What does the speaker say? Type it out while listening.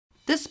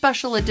This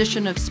special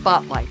edition of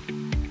Spotlight,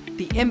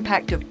 the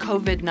impact of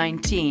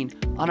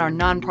COVID-19 on our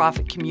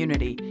nonprofit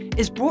community,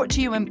 is brought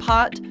to you in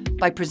part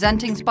by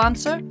presenting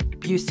sponsor,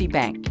 Busey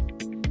Bank.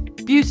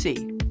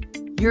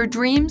 Busey, your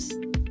dreams,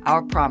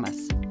 our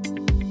promise.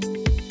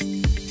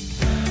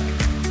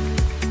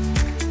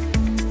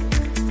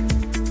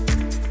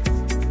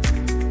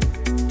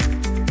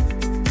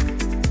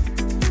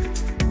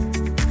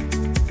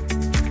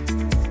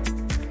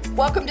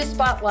 Welcome to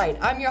Spotlight.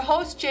 I'm your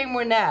host, Jane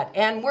Wernette,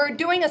 and we're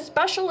doing a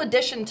special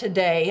edition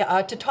today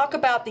to talk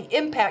about the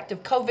impact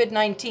of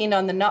COVID-19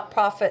 on the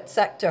not-profit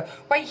sector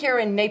right here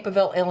in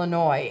Naperville,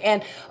 Illinois.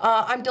 And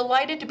I'm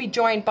delighted to be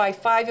joined by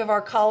 5 of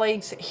our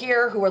colleagues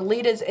here who are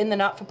leaders in the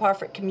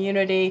not-for-profit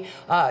community.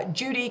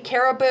 Judie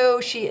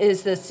Caribeaux, she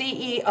is the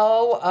CEO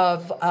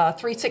of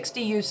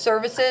 360 Youth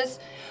Services.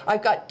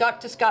 I've got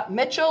Dr. Scott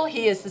Mitchell.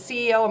 He is the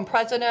CEO and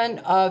president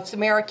of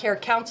Samara Care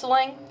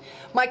Counseling.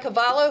 Mike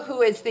Havala,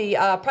 who is the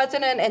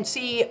president and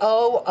CEO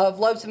of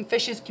Loaves and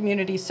Fishes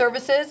Community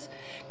Services.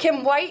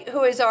 Kim White,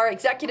 who is our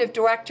executive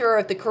director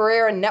of the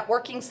Career and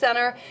Networking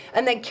Center.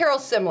 And then Carol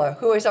Simler,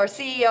 who is our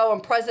CEO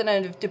and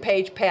president of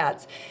DuPage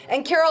Pads.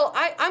 And Carol,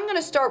 I'm going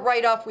to start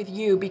right off with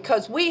you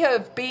because we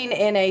have been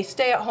in a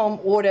stay-at-home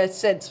order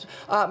since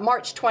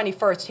March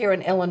 21st here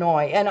in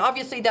Illinois. And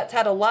obviously that's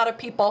had a lot of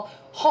people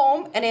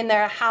home and in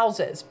their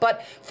houses.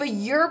 But for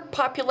your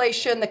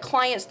population, the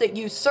clients that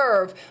you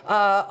serve,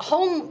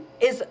 home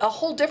is a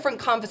whole different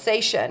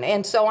conversation.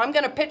 And so I'm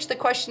going to pitch the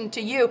question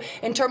to you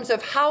in terms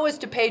of how has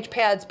DuPage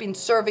Pads been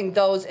serving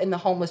those in the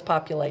homeless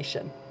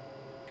population?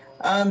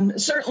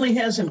 Certainly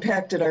has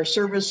impacted our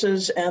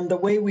services and the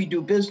way we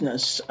do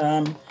business.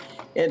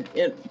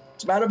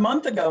 It's about a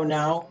month ago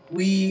now,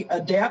 we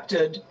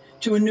adapted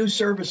to a new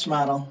service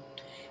model.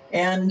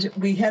 And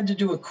we had to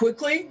do it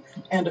quickly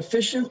and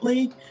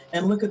efficiently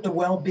and look at the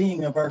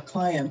well-being of our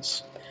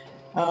clients.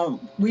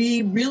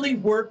 We really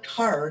worked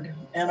hard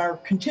and are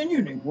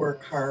continuing to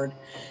work hard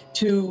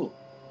to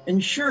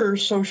ensure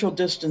social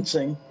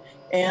distancing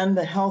and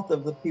the health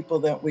of the people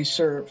that we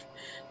serve.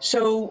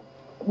 So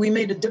we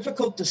made a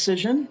difficult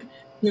decision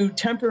to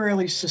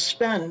temporarily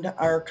suspend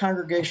our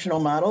congregational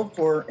model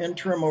for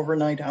interim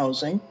overnight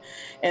housing.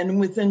 And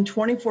within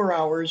 24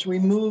 hours, we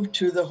moved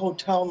to the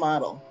hotel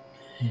model.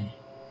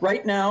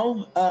 Right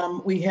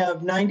now, we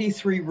have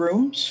 93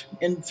 rooms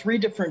in 3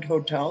 different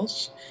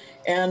hotels,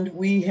 and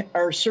we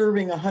are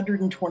serving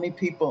 120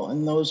 people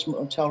in those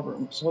hotel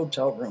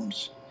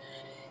rooms.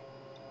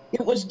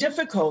 It was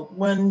difficult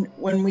when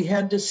we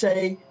had to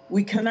say,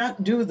 we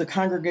cannot do the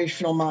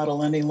congregational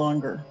model any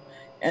longer.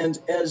 And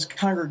as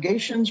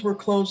congregations were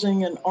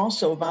closing and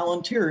also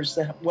volunteers,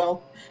 the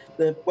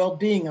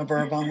well-being of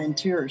our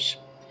volunteers.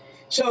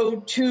 So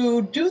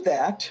to do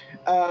that,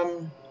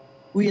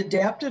 we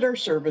adapted our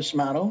service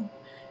model.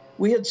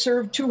 We had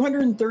served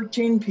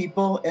 213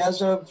 people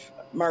as of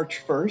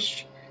March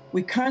 1st.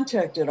 We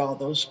contacted all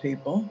those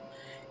people,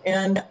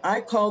 and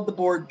I called the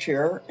board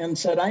chair and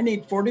said, I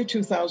need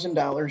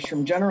 $42,000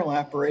 from general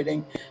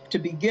operating to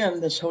begin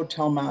this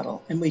hotel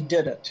model, and we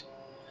did it.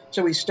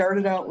 So we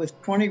started out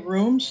with 20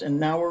 rooms, and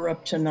now we're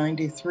up to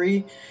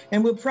 93,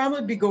 and we'll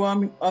probably be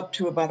going up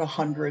to about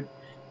 100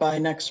 by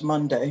next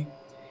Monday.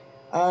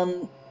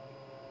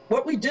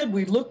 What we did,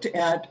 we looked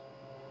at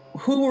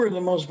who were the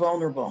most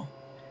vulnerable.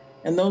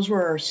 And those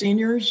were our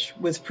seniors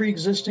with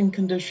pre-existing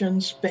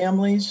conditions,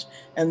 families,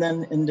 and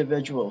then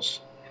individuals.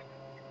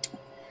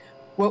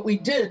 What we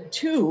did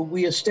too,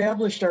 we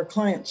established our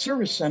client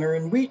service center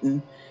in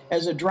Wheaton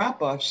as a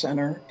drop-off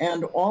center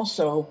and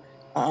also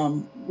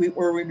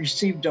where we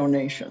received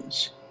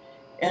donations.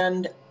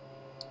 And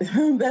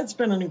that's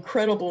been an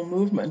incredible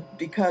movement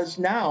because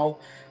now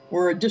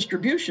we're a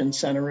distribution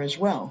center as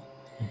well.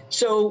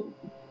 So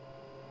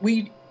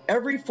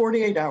every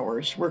 48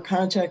 hours, we're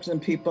contacting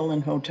people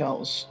in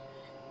hotels.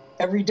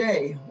 Every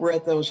day, we're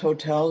at those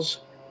hotels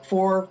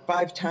 4 or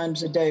 5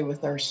 times a day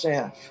with our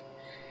staff.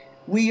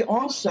 We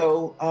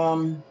also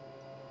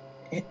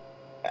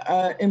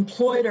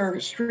employed our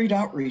street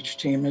outreach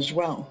team as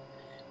well.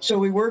 So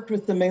we worked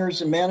with the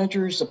mayors and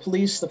managers, the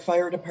police, the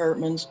fire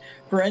departments,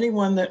 for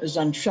anyone that is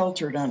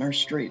unsheltered on our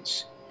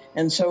streets.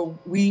 And so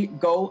we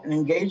go and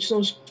engage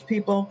those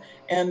people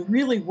and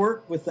really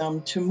work with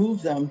them to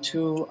move them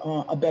to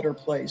a better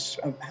place,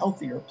 a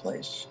healthier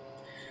place.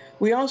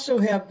 We also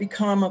have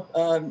become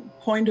a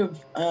point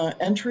of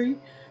entry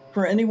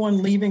for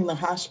anyone leaving the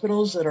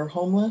hospitals that are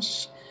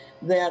homeless,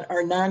 that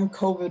are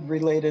non-COVID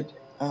related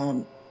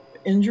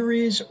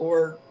injuries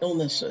or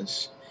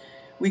illnesses.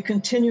 We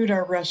continued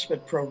our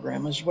respite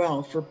program as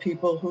well for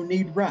people who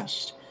need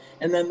rest,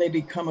 and then they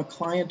become a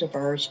client of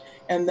ours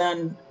and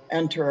then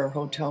enter our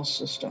hotel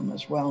system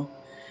as well.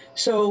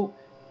 So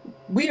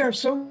we are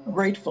so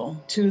grateful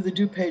to the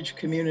DuPage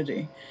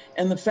community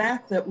and the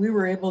fact that we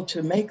were able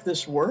to make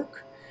this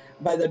work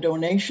by the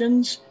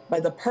donations, by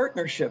the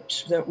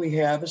partnerships that we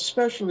have,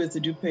 especially with the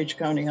DuPage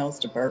County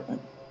Health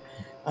Department.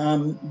 I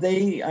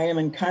am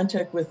in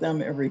contact with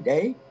them every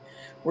day.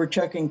 We're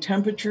checking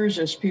temperatures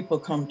as people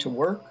come to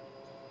work.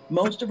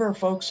 Most of our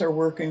folks are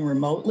working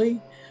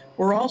remotely.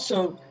 We're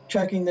also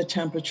checking the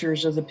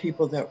temperatures of the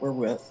people that we're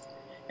with.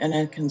 And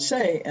I can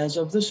say, as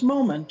of this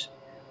moment,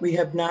 we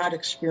have not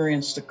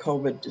experienced the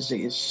COVID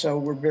disease, so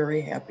we're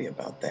very happy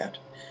about that.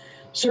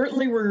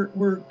 Certainly,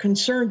 we're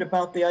concerned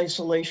about the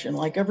isolation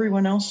like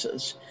everyone else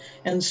is.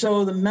 And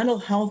so the mental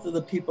health of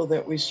the people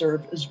that we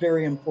serve is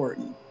very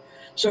important.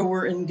 So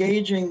we're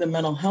engaging the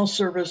mental health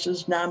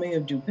services, NAMI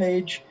of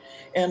DuPage,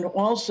 and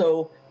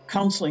also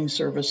counseling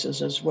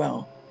services as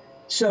well.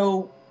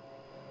 So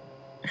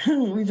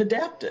we've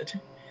adapted,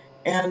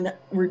 and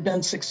we've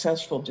been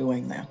successful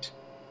doing that.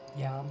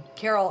 Yeah.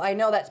 Carol, I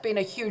know that's been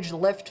a huge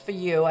lift for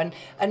you.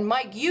 And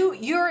Mike,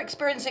 you're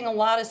experiencing a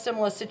lot of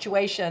similar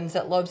situations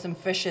at Loaves and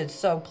Fishes.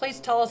 So please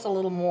tell us a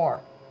little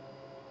more.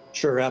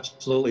 Sure,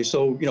 absolutely.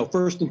 So,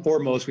 first and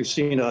foremost, we've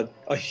seen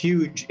a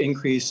huge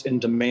increase in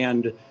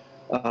demand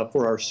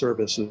for our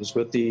services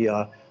with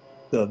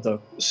the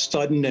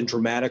sudden and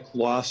dramatic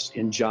loss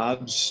in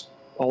jobs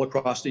all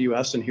across the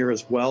U.S. and here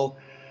as well.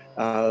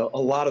 A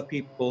lot of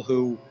people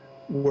who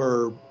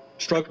were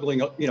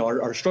struggling,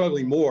 are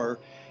struggling more.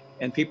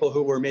 And people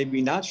who were maybe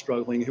not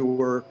struggling, who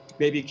were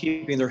maybe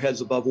keeping their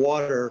heads above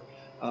water,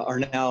 are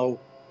now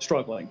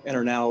struggling and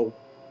are now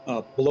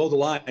below the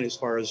line as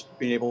far as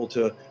being able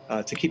to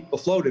keep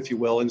afloat, if you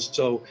will. And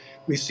so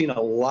we've seen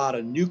a lot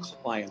of new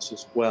clients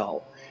as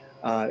well.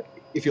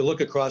 If you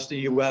look across the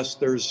U.S.,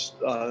 there's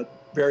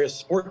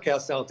various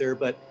forecasts out there,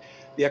 but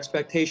the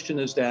expectation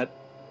is that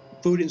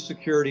food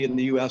insecurity in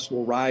the U.S.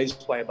 will rise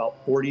by about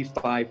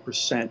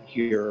 45%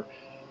 here.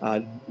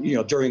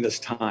 During this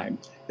time.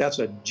 That's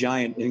a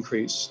giant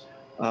increase.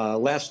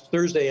 Last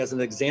Thursday, as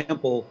an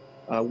example,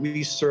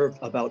 we served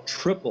about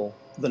triple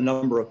the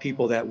number of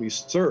people that we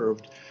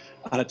served.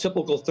 On a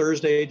typical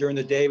Thursday during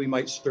the day, we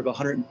might serve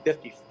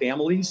 150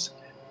 families.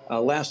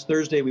 Last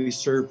Thursday, we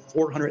served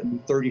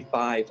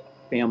 435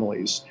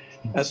 families.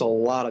 That's a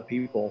lot of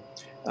people.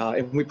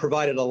 And we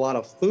provided a lot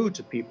of food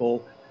to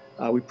people.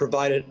 We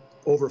provided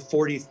over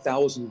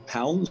 40,000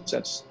 pounds.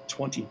 That's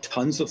 20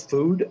 tons of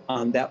food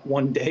on that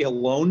one day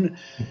alone.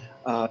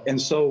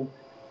 And so,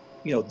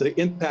 the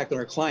impact on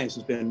our clients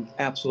has been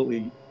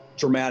absolutely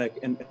dramatic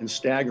and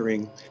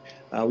staggering.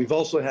 We've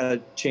also had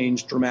to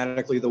change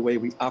dramatically the way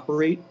we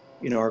operate.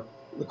 The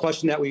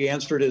question that we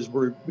answered is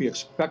we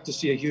expect to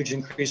see a huge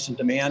increase in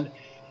demand.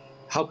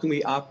 How can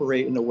we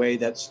operate in a way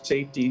that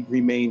safety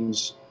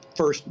remains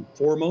first and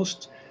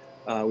foremost?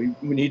 We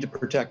need to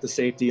protect the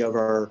safety of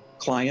our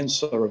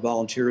clients, our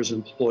volunteers,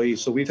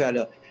 employees. So we've had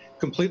to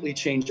completely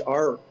change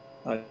our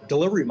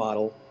delivery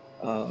model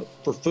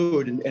for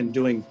food and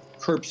doing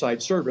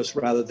curbside service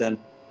rather than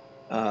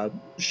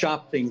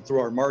shopping through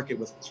our market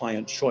with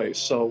client choice.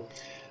 So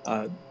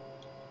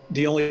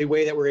the only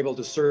way that we're able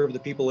to serve the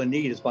people in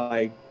need is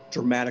by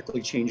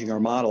dramatically changing our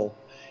model.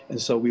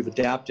 And so we've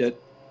adapted,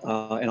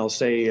 and I'll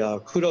say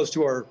kudos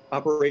to our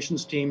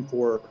operations team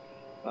for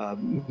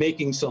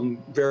making some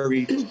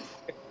very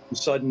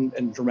sudden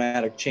and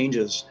dramatic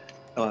changes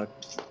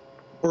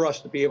for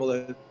us to be able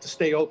to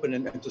stay open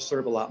and to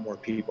serve a lot more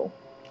people.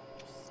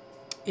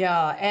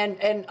 Yeah,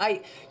 and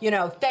I,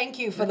 thank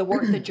you for the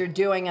work that you're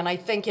doing, and I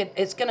think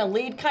it's going to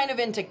lead kind of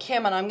into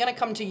Kim, and I'm going to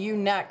come to you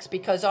next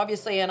because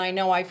obviously, and I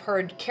know I've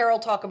heard Carol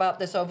talk about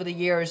this over the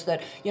years,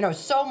 that,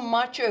 so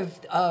much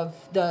of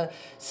the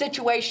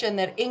situation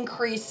that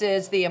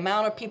increases the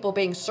amount of people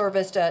being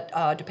serviced at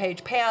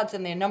DuPage Pads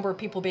and the number of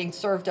people being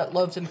served at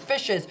Loaves and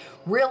Fishes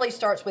really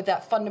starts with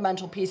that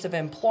fundamental piece of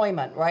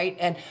employment, right?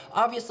 And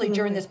obviously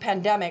during this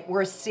pandemic,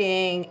 we're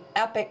seeing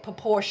epic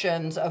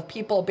proportions of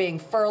people being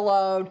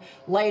furloughed,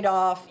 laid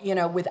off,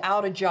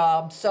 without a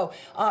job. So,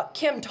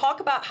 Kim, talk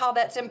about how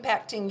that's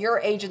impacting your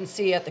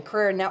agency at the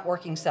Career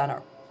Networking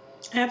Center.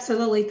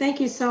 Absolutely. Thank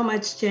you so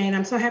much, Jane.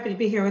 I'm so happy to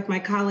be here with my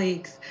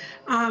colleagues.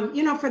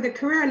 For the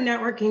Career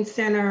Networking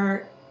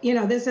Center,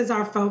 this is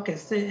our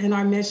focus and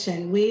our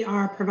mission. We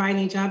are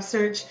providing job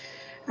search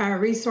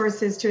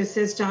resources to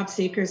assist job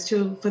seekers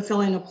to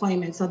fulfilling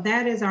employment. So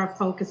that is our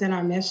focus and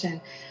our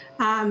mission.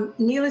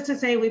 Needless to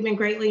say, we've been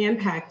greatly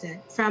impacted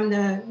from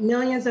the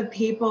millions of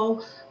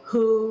people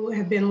who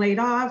have been laid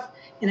off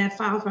and have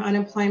filed for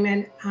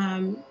unemployment.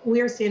 We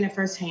are seeing it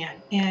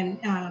firsthand,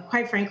 and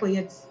quite frankly,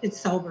 it's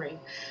sobering.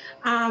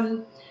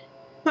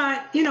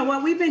 But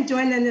what we've been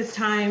doing in this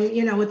time,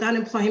 with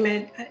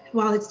unemployment,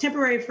 while it's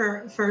temporary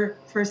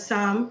for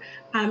some,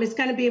 it's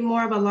going to be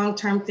more of a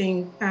long-term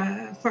thing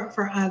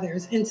for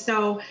others. And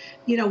so,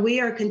 we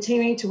are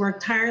continuing to work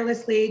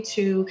tirelessly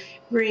to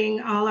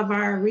bring all of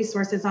our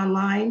resources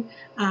online.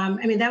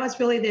 That was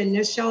really the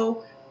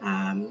initial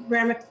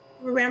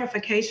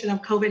ramification of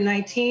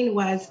COVID-19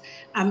 was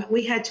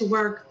we had to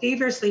work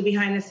feverishly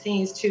behind the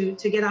scenes to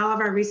get all of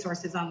our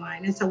resources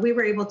online. And so we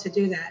were able to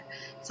do that.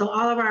 So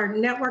all of our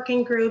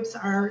networking groups,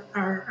 our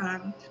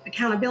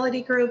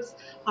accountability groups,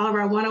 all of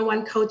our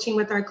one-on-one coaching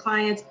with our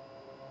clients,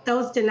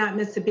 those did not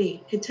miss a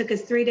beat. It took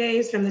us 3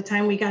 days from the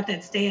time we got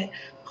that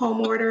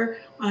stay-at-home order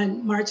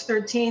on March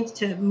 13th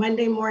to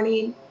Monday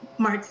morning,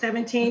 March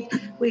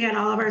 17th, we had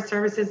all of our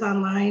services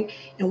online,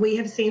 and we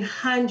have seen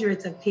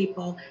hundreds of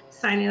people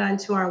signing on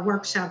to our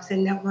workshops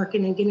and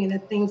networking and getting the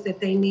things that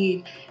they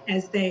need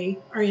as they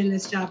are in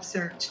this job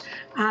search.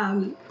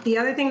 The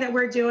other thing that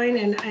we're doing,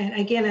 and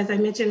again, as I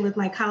mentioned with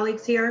my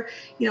colleagues here,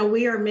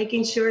 we are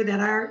making sure that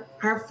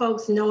our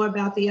folks know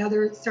about the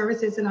other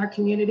services in our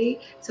community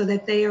so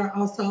that they are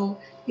also,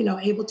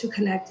 able to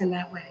connect in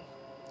that way.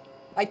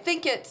 I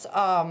think it's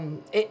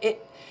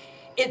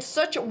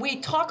we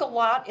talk a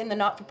lot in the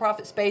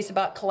not-for-profit space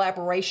about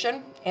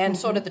collaboration and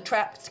sort of the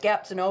traps,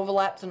 gaps, and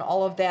overlaps and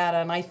all of that.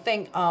 And I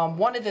think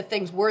one of the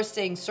things we're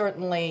seeing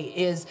certainly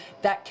is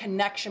that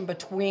connection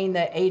between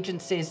the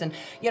agencies. And,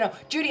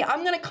 Judie,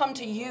 I'm going to come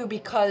to you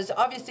because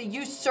obviously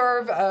you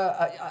serve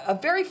a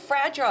very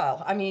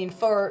fragile,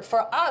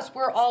 for us,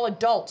 we're all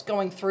adults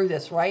going through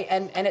this, right?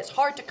 And it's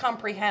hard to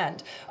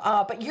comprehend.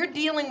 But you're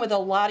dealing with a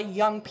lot of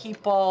young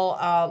people,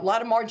 a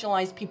lot of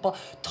marginalized people.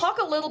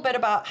 Talk a little bit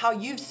about how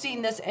you've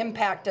seen this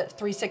impact at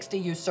 360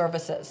 Youth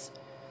Services.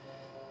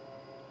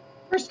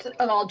 First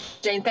of all,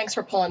 Jane, thanks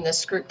for pulling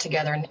this group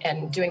together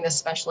and doing this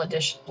special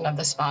edition of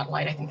the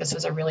Spotlight. I think this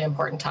is a really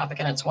important topic,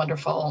 and it's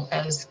wonderful,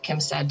 as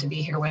Kim said, to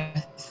be here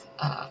with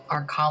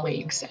our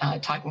colleagues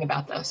talking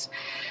about this.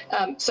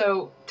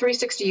 So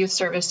 360 Youth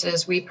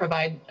Services, we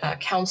provide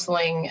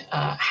counseling,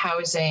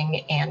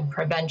 housing, and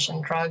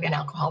prevention, drug and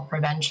alcohol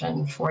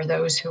prevention for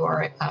those who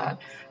are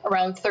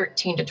around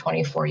 13 to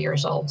 24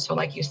 years old. So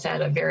like you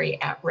said, a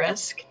very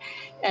at-risk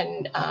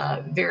and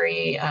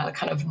very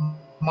kind of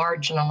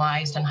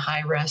marginalized and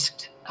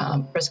high-risk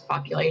risk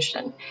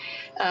population.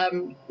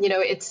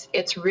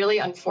 It's really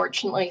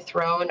unfortunately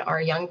thrown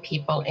our young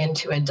people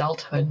into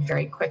adulthood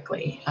very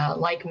quickly.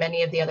 Like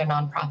many of the other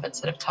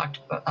nonprofits that have talked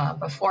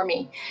before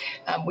me,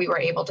 we were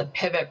able to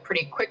pivot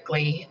pretty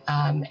quickly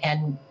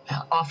and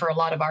offer a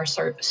lot of our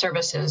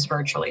services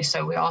virtually.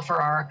 So we offer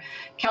our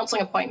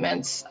counseling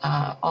appointments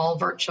all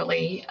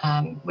virtually,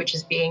 which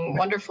is being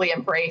wonderfully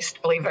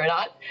embraced, believe it or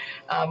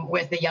not,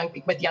 with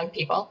young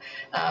people.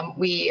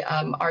 We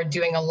are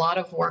doing a lot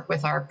of work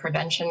with our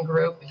prevention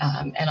group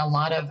and a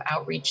lot of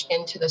outreach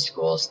into the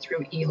schools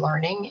through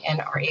e-learning,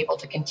 and are able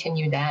to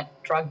continue that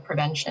drug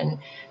prevention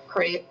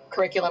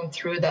curriculum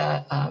through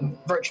the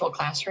virtual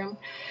classroom.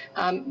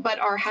 But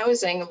our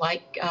housing,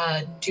 like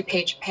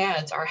DuPage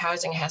pads, our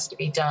housing has to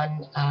be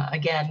done,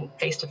 again,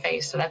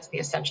 face-to-face. So that's the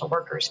essential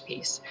workers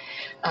piece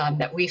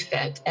that we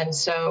fit. And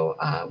so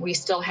we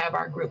still have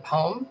our group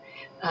home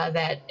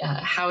that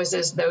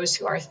houses those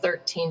who are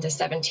 13 to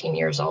 17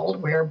 years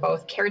old. We're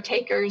both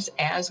caretakers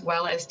as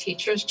well as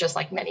teachers, just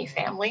like many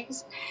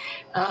families.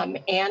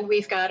 And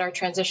we've got our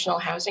transitional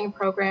housing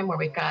program where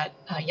we've got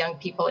young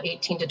people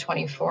 18 to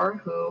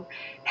 24 who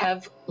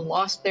have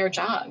lost their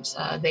jobs.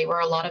 They were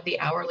a lot of the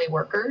hourly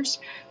workers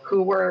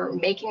who were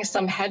making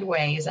some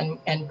headways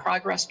and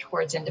progress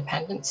towards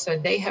independence. So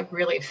they have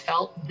really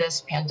felt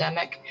this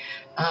pandemic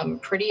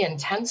pretty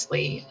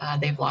intensely.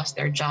 They've lost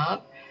their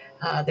job.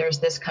 There's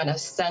this kind of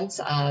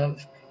sense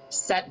of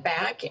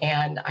setback,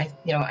 and I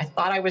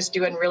thought I was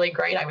doing really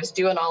great. I was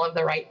doing all of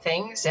the right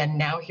things, and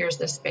now here's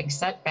this big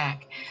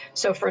setback.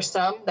 So for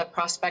some, the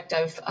prospect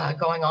of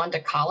going on to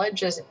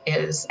college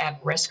is at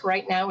risk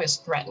right now, is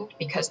threatened,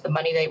 because the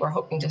money they were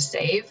hoping to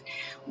save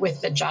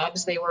with the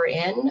jobs they were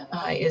in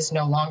is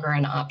no longer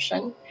an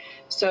option.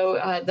 So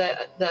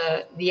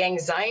the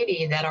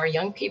anxiety that our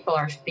young people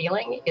are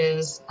feeling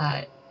is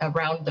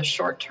around the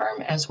short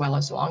term as well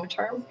as long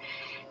term.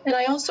 And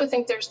I also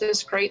think there's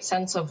this great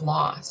sense of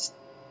loss.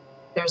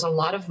 There's a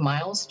lot of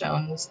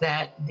milestones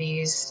that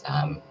these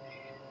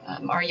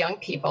our young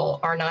people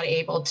are not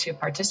able to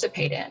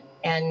participate in.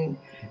 And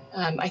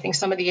I think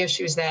some of the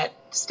issues that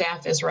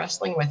staff is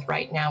wrestling with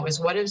right now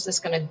is what is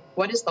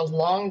the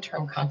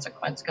long-term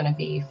consequence going to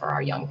be for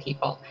our young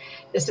people?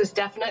 This is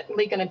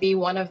definitely going to be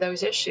one of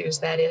those issues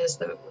that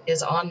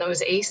is on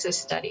those ACEs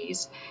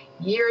studies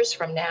years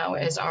from now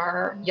as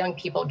our young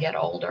people get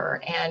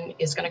older, and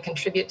is going to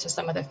contribute to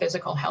some of the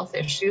physical health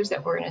issues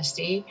that we're going to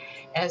see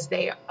as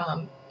they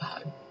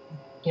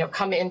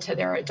come into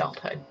their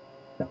adulthood.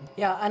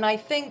 Yeah, and I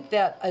think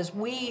that as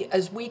we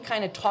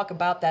kind of talk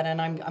about that, and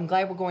I'm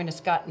glad we're going to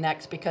Scott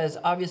next, because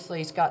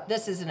obviously, Scott,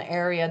 this is an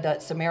area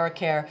that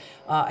SamaritCare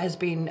has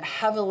been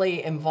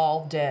heavily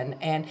involved in,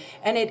 and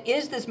it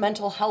is this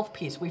mental health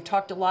piece. We've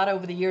talked a lot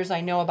over the years,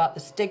 I know, about the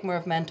stigma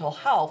of mental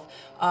health,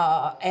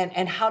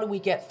 and how do we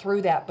get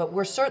through that, but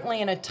we're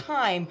certainly in a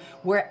time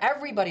where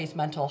everybody's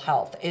mental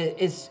health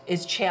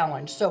is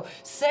challenged. So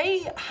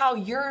say how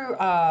you're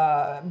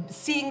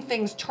seeing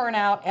things turn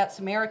out at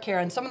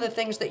SamaritCare, and some of the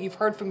things that you've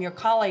heard from your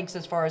colleagues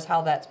as far as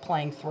how that's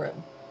playing through.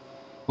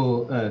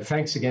 Well,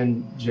 thanks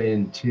again,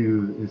 Jane,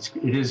 too.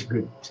 It is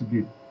good to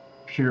be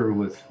here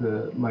with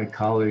my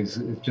colleagues.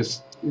 It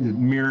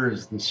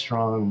mirrors the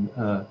strong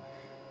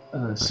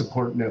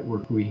support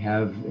network we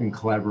have in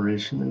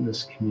collaboration in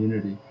this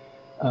community.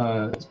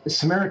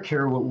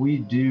 SamaritCare, what we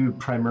do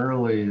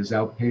primarily is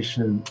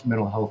outpatient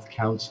mental health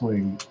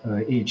counseling,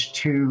 age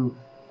 2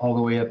 all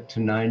the way up to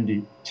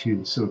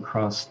 92, so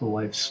across the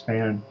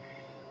lifespan.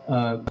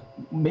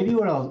 Maybe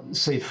what I'll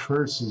say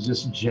first is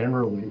just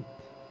generally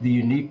the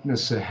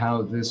uniqueness of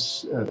how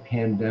this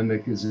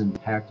pandemic is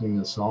impacting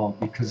us all,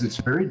 because it's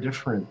very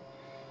different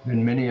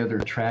than many other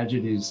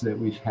tragedies that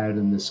we've had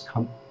in this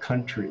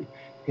country.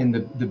 And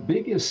the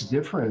biggest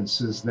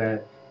difference is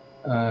that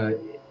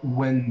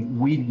when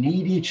we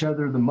need each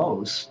other the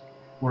most,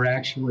 we're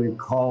actually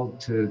called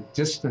to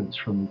distance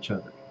from each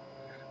other.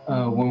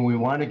 When we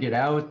want to get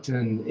out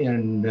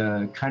and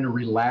kind of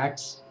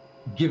relax,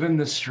 given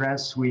the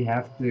stress, we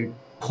have to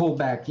pull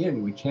back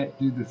in. We can't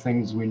do the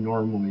things we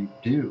normally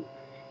do.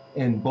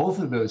 And both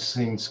of those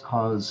things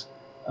cause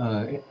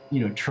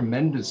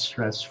tremendous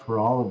stress for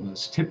all of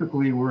us.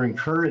 Typically, we're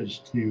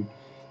encouraged to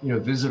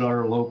visit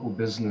our local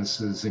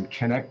businesses and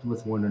connect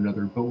with one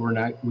another, but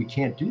we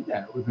can't do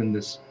that within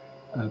this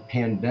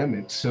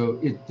pandemic. So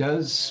it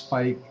does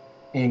spike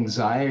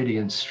anxiety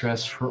and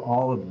stress for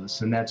all of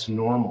us, and that's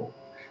normal.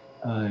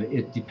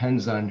 It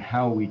depends on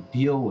how we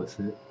deal with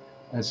it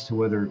as to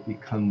whether it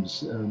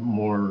becomes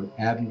more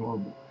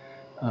abnormal.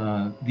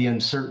 The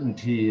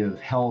uncertainty of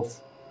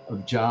health,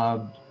 of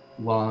job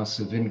loss,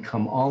 of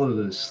income, all of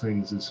those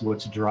things is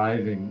what's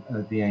driving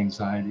the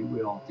anxiety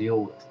we all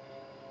deal with.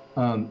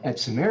 At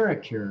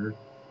SamariCare,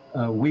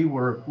 we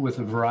work with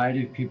a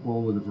variety of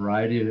people with a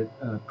variety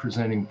of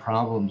presenting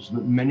problems,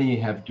 but many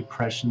have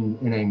depression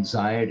and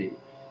anxiety.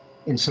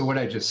 And so what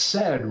I just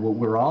said, what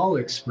we're all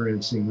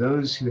experiencing,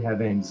 those who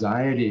have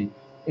anxiety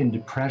and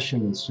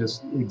depression, is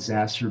just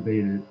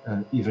exacerbated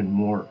even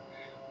more.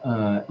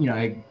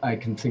 I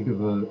can think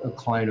of a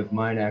client of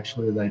mine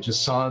actually that I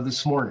just saw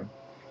this morning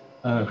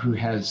who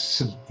has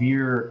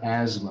severe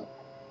asthma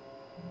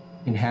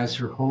and has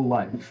her whole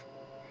life.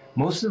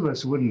 Most of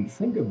us wouldn't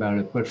think about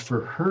it, but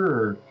for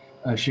her,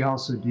 she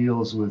also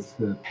deals with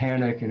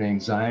panic and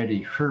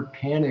anxiety. Her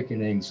panic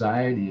and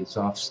anxiety is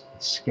off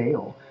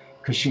scale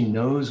because she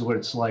knows what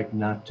it's like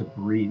not to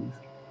breathe.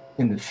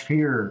 And the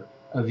fear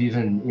of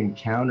even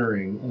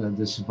encountering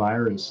this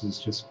virus is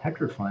just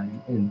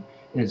petrifying, and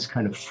it's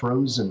kind of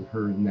frozen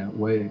her in that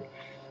way.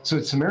 So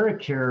at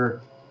SamariCare,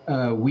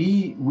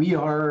 we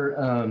are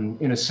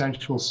an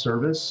essential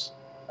service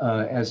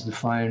as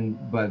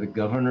defined by the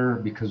governor,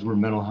 because we're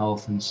mental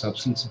health and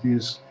substance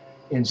abuse.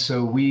 And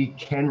so we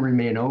can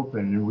remain open,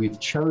 and we've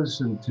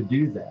chosen to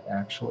do that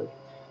actually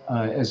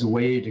as a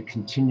way to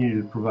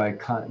continue to provide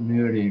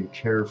continuity and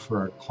care for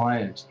our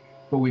clients.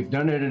 But we've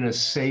done it in a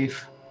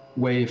safe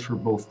way for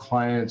both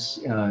clients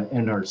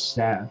and our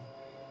staff.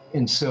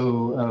 And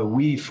so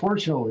we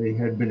fortunately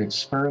had been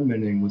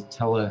experimenting with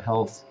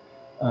telehealth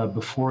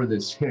before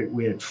this hit.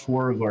 We had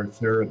 4 of our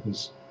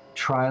therapists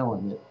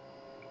trialing it.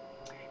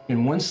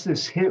 And once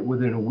this hit,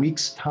 within a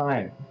week's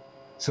time,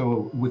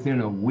 so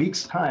within a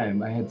week's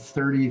time, I had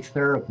 30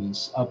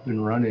 therapists up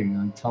and running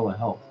on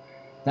telehealth.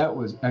 That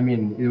was,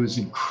 it was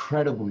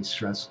incredibly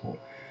stressful,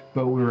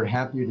 but we were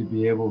happy to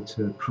be able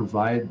to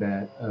provide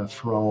that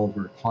for all of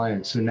our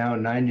clients. So now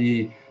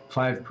 95%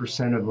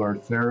 of our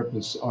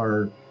therapists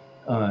are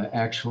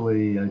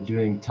actually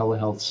doing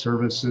telehealth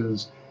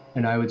services.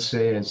 And I would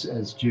say, as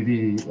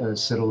Judie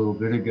said a little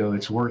bit ago,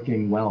 it's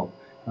working well.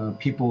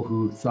 People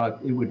who thought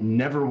it would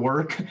never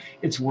work,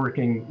 it's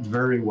working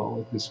very well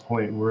at this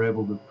point. We're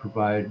able to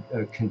provide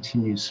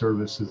continued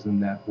services in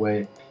that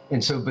way.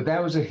 And so, but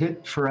that was a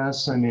hit for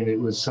us. It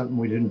was something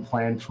we didn't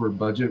plan for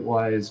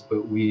budget-wise,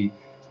 but we,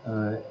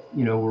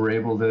 were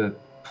able to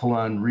pull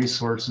on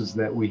resources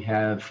that we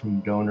have from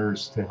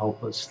donors to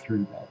help us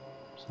through that.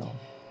 So.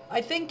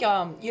 I think,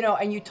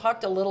 and you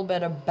talked a little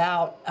bit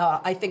about,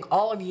 I think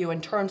all of you in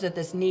terms of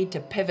this need to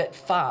pivot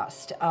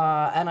fast.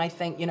 And I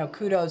think,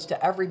 kudos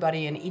to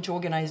everybody in each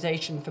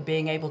organization for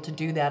being able to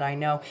do that. I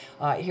know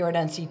here at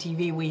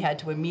NCTV, we had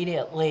to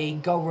immediately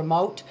go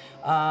remote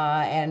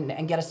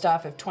and get a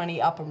staff of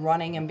 20 up and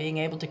running and being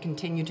able to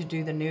continue to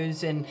do the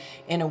news in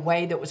a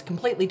way that was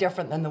completely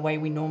different than the way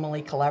we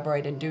normally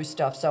collaborate and do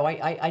stuff. So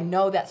I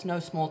know that's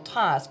no small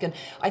task. And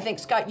I think,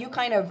 Scott, you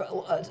kind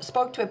of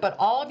spoke to it, but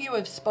all of you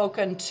have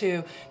spoken to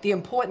the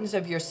importance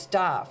of your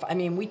staff.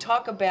 We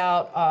talk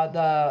about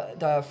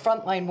the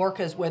frontline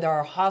workers with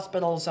our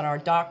hospitals and our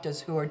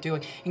doctors who are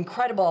doing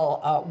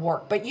incredible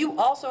work, but you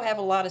also have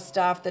a lot of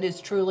staff that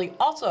is truly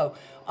also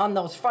on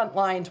those front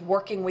lines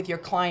working with your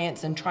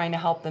clients and trying to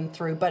help them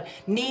through, but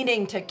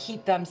needing to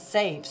keep them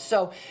safe.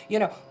 So,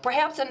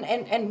 perhaps,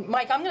 and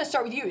Mike, I'm going to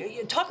start with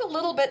you. Talk a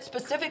little bit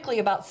specifically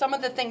about some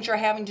of the things you're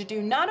having to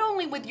do, not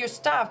only with your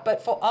staff,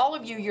 but for all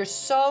of you. You're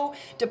so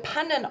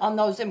dependent on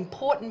those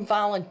important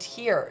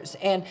volunteers,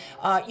 and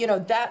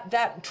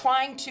that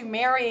trying to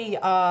marry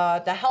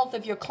the health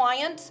of your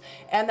clients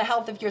and the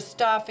health of your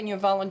staff and your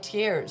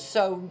volunteers.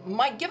 So,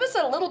 Mike, give us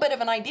a little bit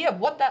of an idea of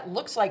what that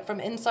looks like from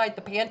inside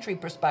the pantry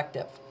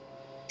perspective.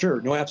 Sure,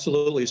 no,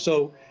 absolutely.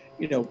 So,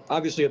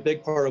 obviously a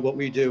big part of what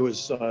we do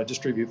is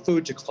distribute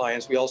food to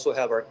clients. We also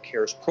have our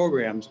CARES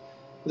programs.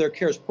 With our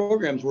CARES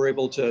programs, we're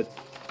able to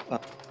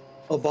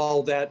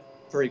evolve that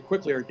very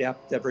quickly or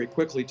adapt that very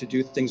quickly to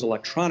do things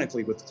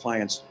electronically with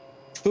clients.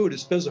 Food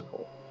is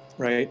physical.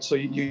 right? So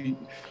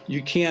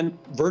you can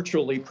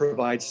virtually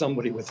provide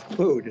somebody with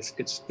food.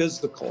 It's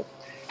physical.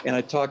 And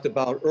I talked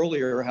about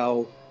earlier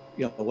how,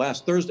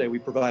 last Thursday we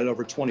provided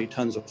over 20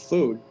 tons of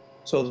food.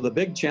 So the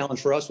big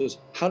challenge for us was,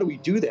 how do we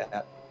do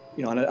that,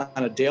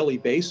 on a daily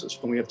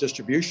basis when we have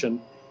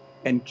distribution,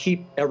 and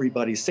keep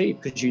everybody safe,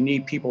 because you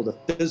need people to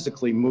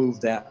physically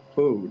move that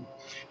food.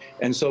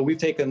 And so we've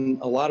taken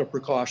a lot of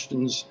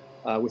precautions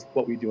with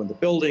what we do in the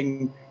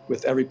building,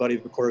 with everybody,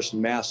 of course,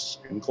 in masks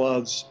and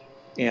gloves.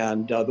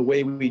 And the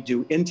way we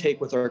do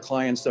intake with our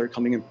clients that are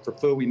coming in for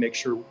food, we make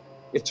sure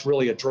it's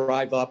really a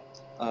drive up.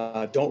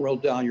 Don't roll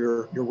down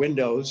your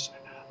windows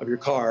of your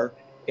car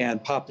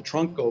and pop the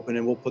trunk open,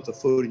 and we'll put the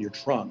food in your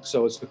trunk.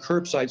 So it's the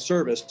curbside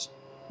service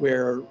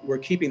where we're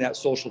keeping that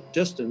social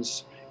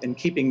distance and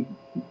keeping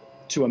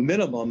to a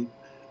minimum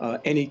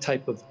any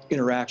type of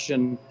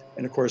interaction,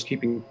 and of course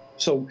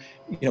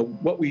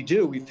what we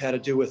do, we've had to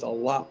do with a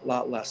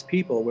lot less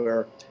people,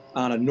 where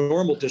on a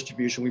normal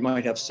distribution we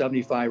might have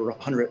 75 or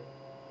 100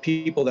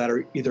 people that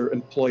are either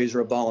employees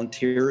or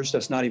volunteers.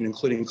 That's not even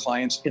including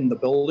clients in the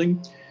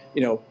building.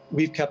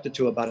 We've kept it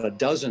to about a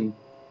dozen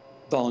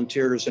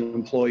volunteers and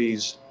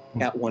employees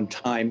at one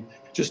time,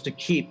 just to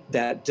keep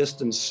that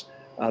distance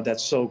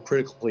that's so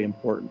critically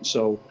important.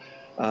 So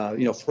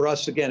for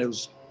us, again, it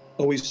was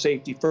always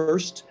safety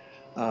first,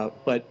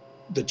 but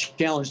the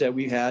challenge that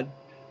we had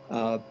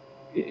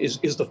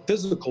is the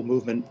physical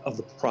movement of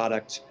the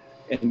product,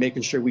 and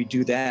making sure we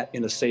do that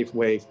in a safe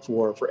way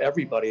for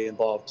everybody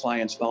involved,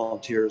 clients,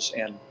 volunteers,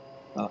 and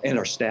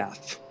our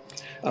staff.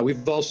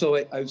 We've also,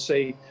 I would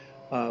say,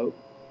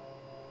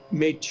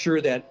 made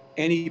sure that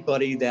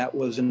anybody that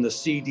was in the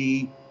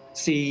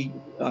CDC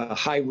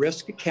high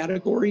risk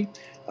category,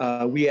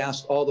 we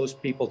asked all those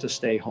people to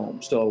stay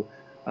home. So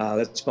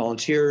that's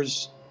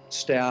volunteers,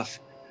 staff.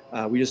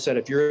 We just said,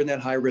 if you're in that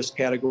high risk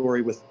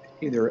category with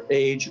either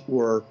age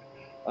or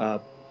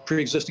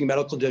pre-existing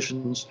medical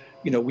conditions,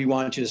 we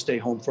want you to stay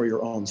home for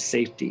your own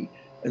safety.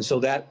 And so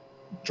that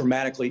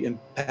dramatically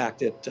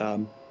impacted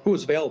who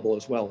was available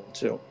as well,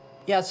 too.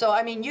 Yeah, so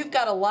I mean, you've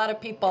got a lot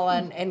of people,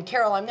 and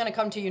Carol, I'm going to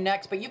come to you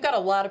next, but you've got a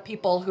lot of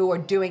people who are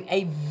doing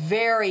a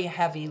very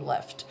heavy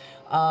lift.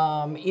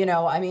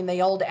 The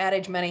old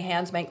adage, many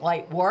hands make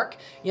light work.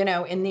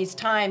 In these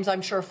times,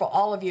 I'm sure for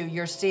all of you,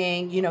 you're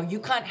seeing, you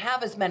can't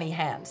have as many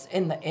hands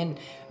in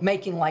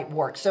making light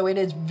work. So it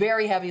is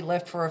very heavy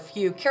lift for a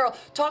few. Carol,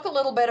 talk a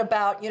little bit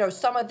about,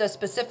 some of the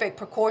specific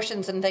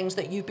precautions and things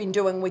that you've been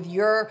doing with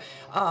your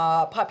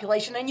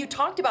population. And you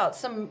talked about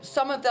some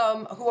of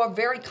them who are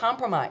very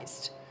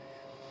compromised.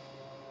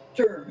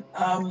 Sure.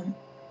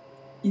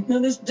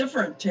 It's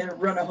different to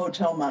run a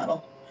hotel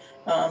model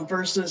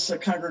versus a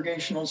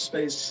congregational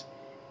space.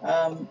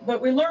 But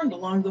we learned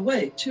along the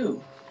way,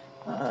 too.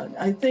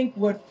 I think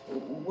what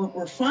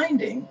we're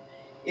finding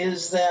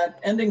is that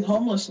ending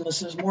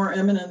homelessness is more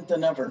imminent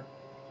than ever.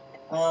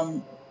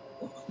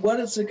 What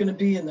is it going to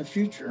be in the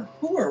future?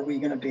 Who are we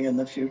going to be in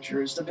the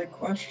future is the big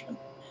question.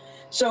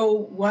 So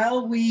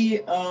while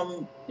we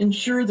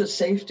ensure the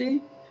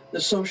safety,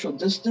 the social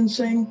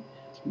distancing,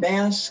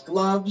 masks,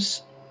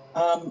 gloves,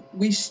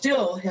 we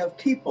still have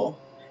people.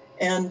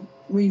 And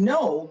we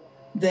know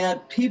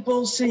that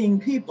people seeing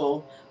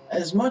people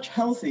is much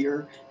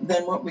healthier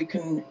than what we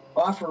can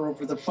offer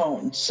over the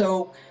phone.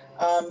 So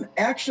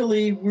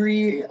actually,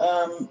 we're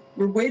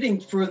waiting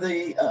for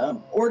the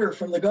order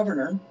from the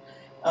governor.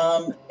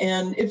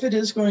 And if it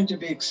is going to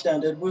be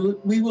extended,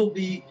 we will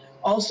be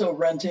also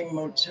renting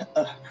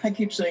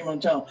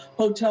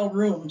hotel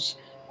rooms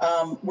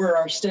where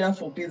our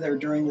staff will be there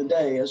during the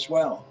day as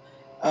well.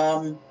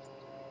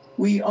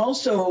 We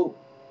also,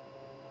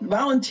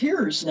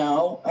 volunteers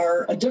now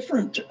are a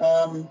different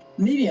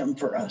medium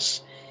for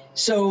us.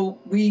 So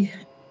we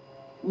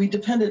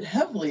depended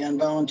heavily on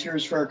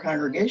volunteers for our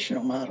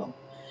congregational model.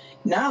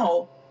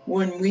 Now,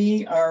 when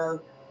we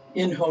are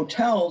in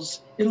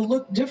hotels, it'll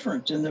look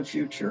different in the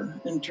future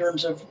in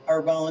terms of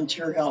our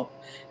volunteer help,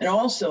 and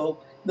also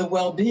the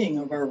well-being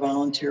of our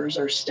volunteers,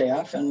 our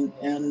staff, and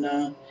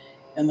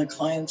the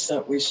clients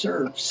that we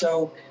serve.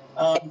 So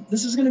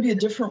this is going to be a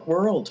different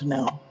world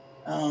now,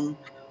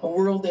 a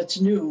world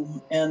that's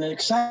new and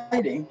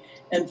exciting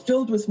and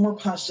filled with more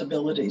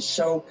possibilities.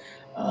 So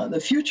the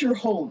future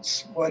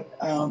holds what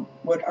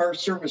our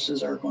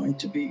services are going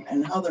to be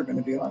and how they're going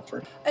to be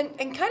offered. And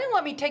kind of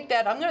let me take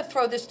that. I'm going to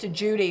throw this to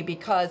Judie,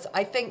 because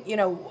I think,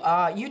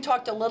 you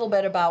talked a little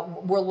bit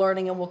about we're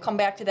learning, and we'll come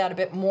back to that a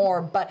bit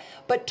more. But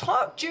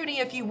talk, Judie,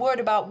 if you would,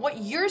 about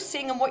what you're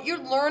seeing and what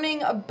you're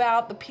learning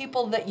about the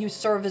people that you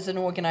serve as an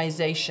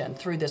organization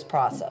through this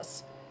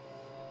process.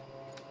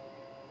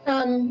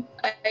 I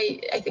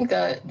think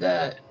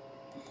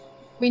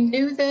we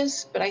knew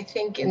this, but I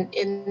think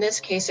in this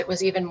case, it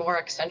was even more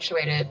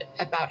accentuated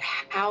about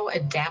how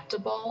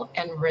adaptable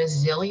and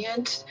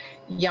resilient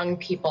young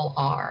people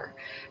are.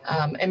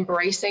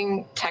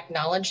 Embracing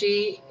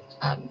technology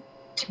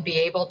to be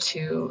able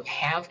to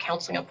have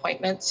counseling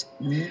appointments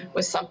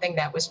was something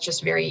that was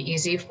just very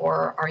easy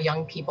for our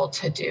young people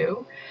to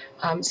do.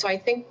 So I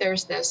think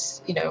there's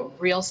this,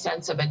 real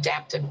sense of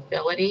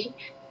adaptability.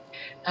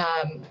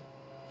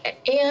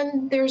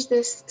 And there's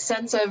this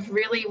sense of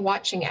really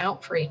watching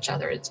out for each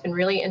other. It's been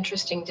really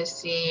interesting to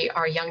see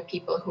our young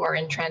people who are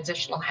in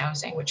transitional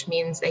housing, which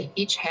means they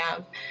each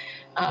have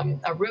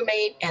a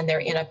roommate and they're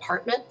in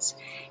apartments,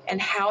 and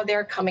how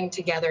they're coming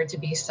together to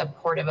be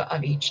supportive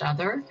of each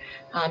other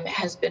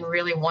has been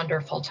really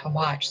wonderful to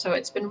watch. So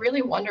it's been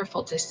really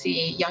wonderful to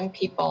see young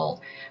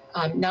people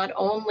not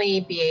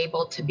only be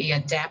able to be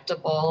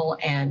adaptable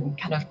and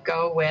kind of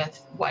go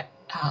with what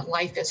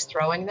life is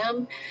throwing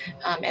them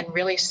and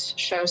really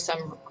show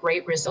some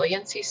great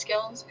resiliency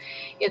skills.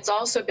 It's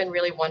also been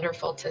really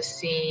wonderful to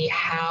see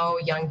how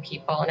young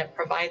people, and it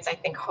provides, I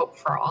think, hope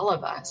for all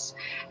of us,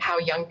 how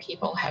young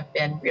people have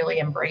been really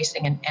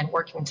embracing and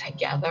working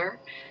together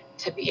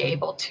to be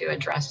able to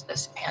address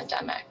this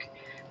pandemic.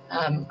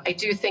 I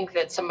do think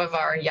that some of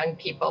our young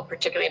people,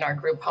 particularly in our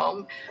group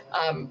home,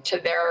 to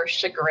their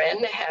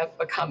chagrin, have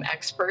become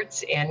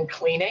experts in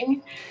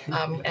cleaning.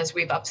 As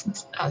we've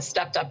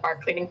stepped up our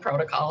cleaning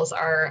protocols,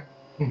 our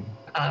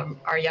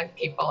young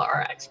people are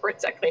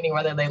experts at cleaning,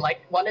 whether they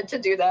wanted to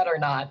do that or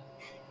not.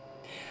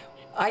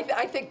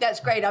 I think that's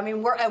great. I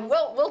mean,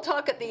 we'll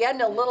talk at the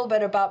end a little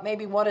bit about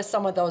maybe what are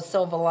some of those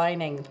silver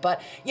linings.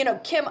 But you know,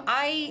 Kim,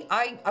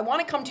 I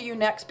want to come to you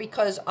next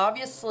because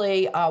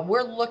obviously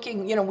we're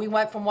looking. You know, we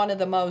went from one of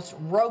the most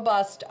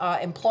robust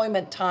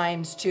employment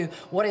times to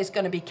what is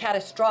going to be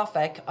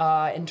catastrophic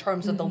in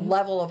terms of the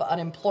level of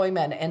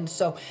unemployment, and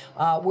so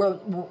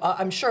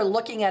I'm sure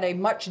looking at a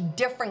much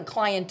different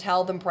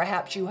clientele than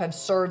perhaps you have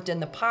served in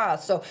the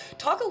past. So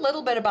talk a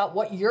little bit about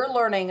what you're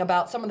learning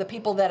about some of the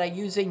people that are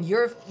using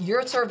your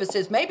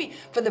services, maybe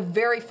for the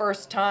very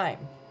first time.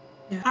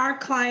 Yeah. Our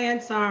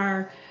clients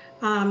are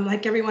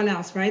like everyone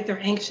else, right? They're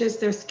anxious,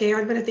 they're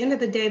scared, but at the end of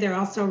the day, they're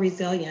also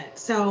resilient.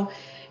 So,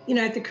 you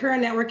know, at the Career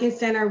Networking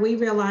Center, we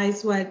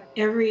realize what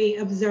every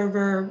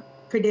observer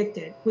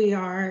predicted. We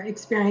are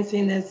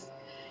experiencing this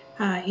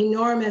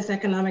enormous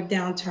economic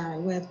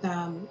downturn with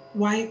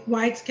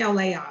wide-scale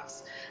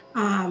layoffs.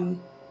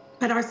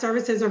 But our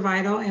services are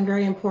vital and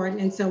very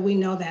important. And so we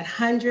know that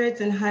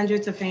hundreds and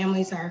hundreds of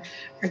families are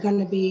going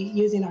to be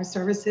using our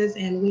services,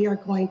 and we are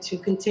going to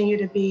continue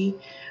to be,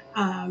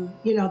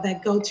 you know,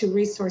 that go-to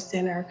resource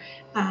center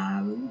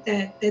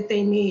that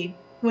they need.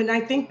 When I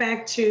think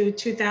back to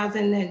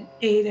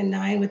 2008 and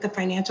 9 with the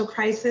financial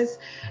crisis,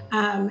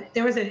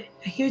 there was a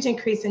huge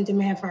increase in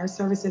demand for our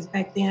services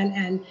back then.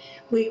 And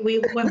what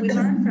we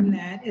learned from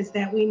that is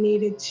that we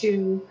needed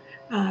to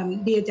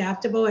be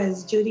adaptable,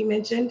 as Judie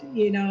mentioned,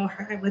 you know,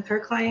 with her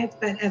clients,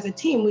 but as a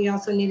team, we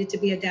also needed to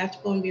be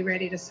adaptable and be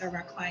ready to serve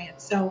our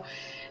clients. So,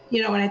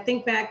 you know, when I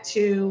think back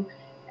to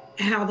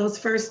how those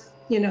first,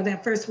 you know,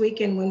 that first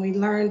weekend when we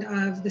learned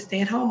of the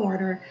stay-at-home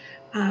order,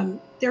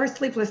 there were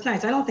sleepless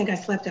nights. I don't think I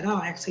slept at all,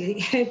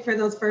 actually, for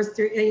those first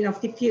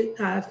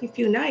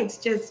few nights,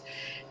 just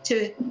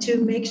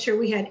to make sure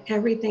we had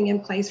everything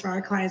in place for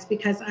our clients,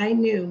 because I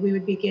knew we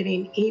would be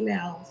getting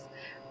emails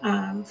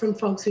from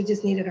folks who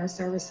just needed our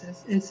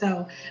services. And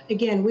so,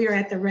 again, we are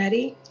at the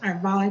ready. Our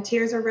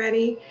volunteers are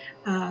ready,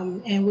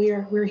 and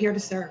we're here to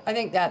serve. I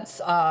think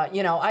that's,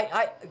 you know,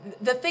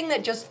 the thing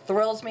that just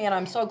thrills me, and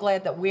I'm so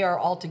glad that we are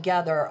all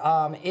together,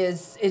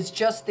 is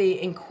just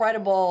the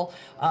incredible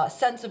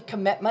sense of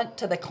commitment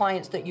to the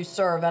clients that you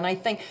serve. And I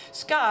think,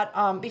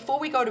 Scott, before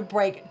we go to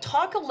break,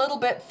 talk a little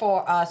bit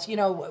for us. You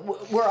know,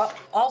 we're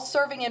all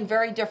serving in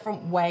very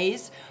different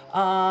ways.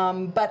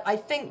 But I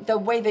think the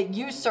way that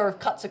you serve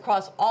cuts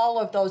across all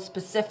of those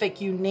specific,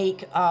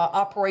 unique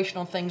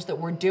operational things that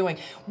we're doing.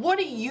 What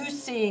are you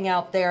seeing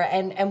out there,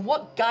 and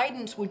what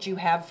guidance would you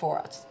have for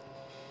us?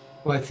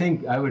 Well, I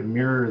think I would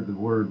mirror the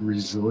word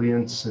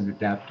resilience and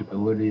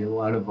adaptability. A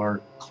lot of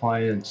our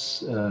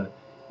clients,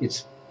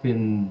 it's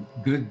been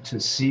good to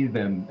see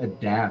them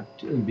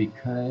adapt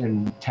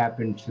and tap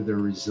into their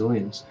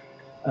resilience.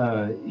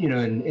 You know,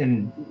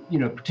 and you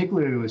know,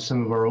 particularly with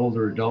some of our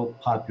older adult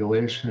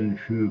population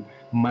who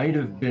might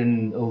have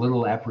been a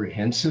little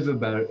apprehensive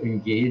about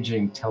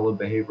engaging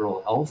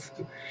telebehavioral health,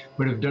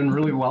 but have done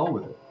really well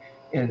with it.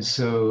 And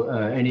so,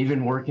 and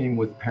even working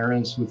with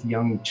parents with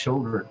young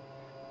children,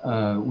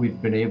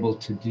 we've been able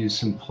to do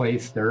some play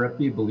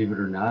therapy, believe it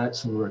or not.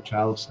 Some of our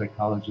child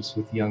psychologists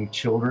with young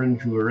children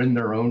who are in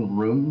their own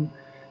room,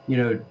 you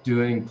know,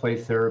 doing play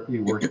therapy,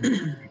 working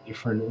through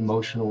different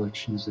emotional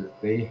issues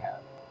that they have.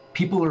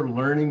 People are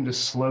learning to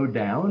slow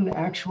down,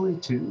 actually,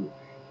 too,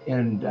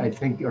 and I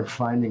think are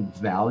finding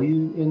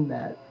value in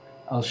that.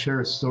 I'll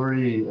share a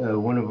story.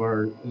 One of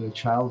our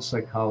child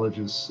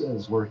psychologists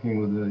is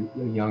working with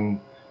a young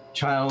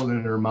child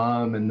and her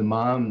mom, and the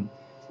mom,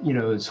 you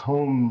know, is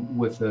home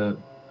with a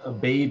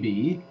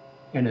baby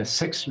and a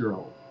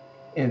 6-year-old.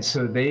 And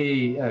so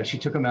she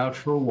took him out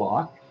for a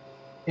walk,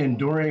 and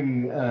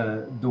during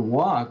the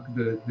walk,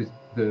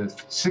 the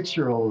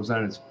 6-year-old was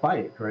on his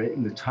bike, right?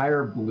 And the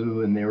tire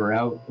blew and they were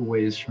out a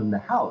ways from the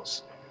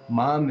house.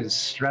 Mom is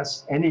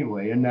stressed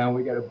anyway, and now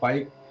we got a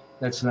bike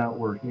that's not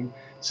working.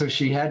 So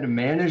she had to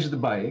manage the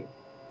bike,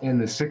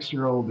 and the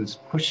 6-year-old is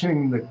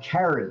pushing the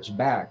carriage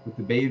back with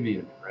the baby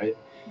in it, right?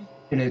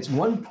 And at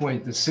one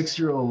point, the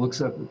 6-year-old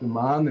looks up at the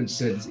mom and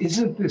says,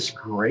 "Isn't this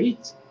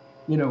great?"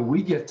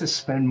 we get to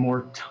spend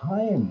more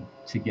time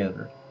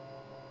together.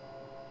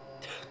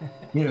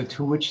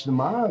 To which the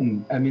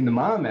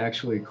mom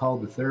actually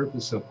called the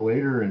therapist up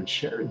later and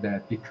shared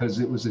that, because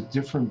it was a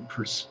different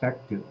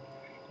perspective.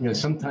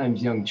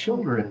 Sometimes young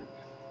children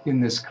in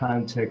this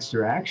context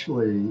are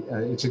actually,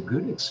 it's a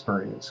good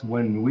experience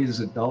when we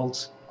as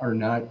adults are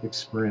not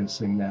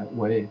experiencing that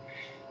way.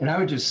 And I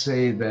would just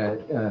say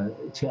that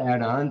to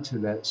add on to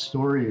that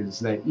story is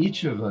that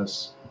each of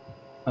us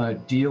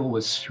deal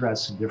with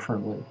stress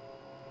differently.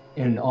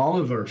 And all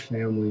of our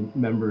family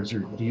members are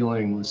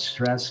dealing with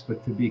stress,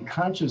 but to be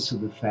conscious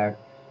of the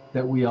fact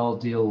that we all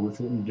deal with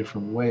it in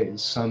different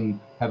ways. Some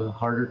have a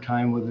harder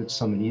time with it,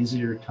 some an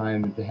easier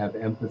time, and to have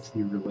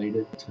empathy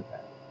related to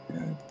that.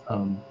 Yeah.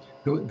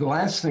 The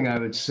last thing I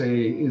would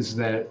say is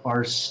that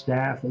our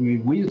staff,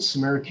 we at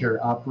SamaritCare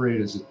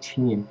operate as a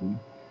team,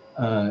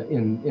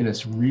 and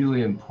it's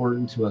really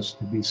important to us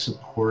to be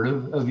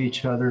supportive of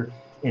each other.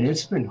 And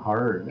it's been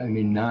hard,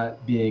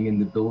 not being in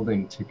the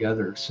building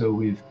together. So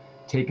we've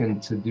taken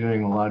to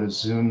doing a lot of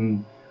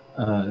Zoom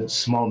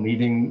small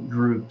meeting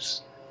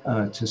groups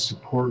to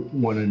support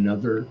one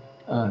another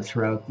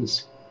throughout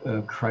this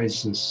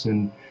crisis.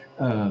 And,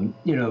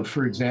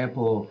 for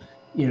example,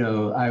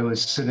 I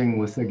was sitting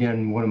with,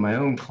 again, one of my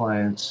own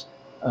clients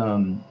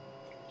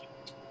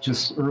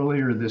just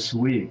earlier this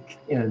week,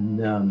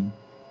 and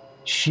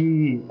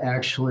she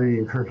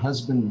actually, her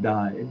husband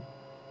died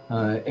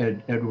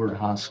at Edward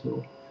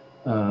Hospital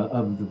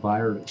of the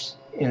virus.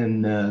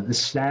 And the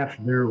staff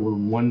there were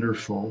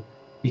wonderful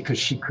because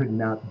she could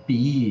not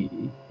be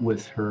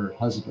with her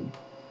husband.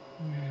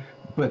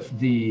 But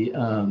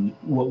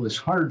what was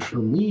hard for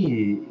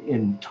me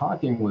in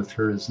talking with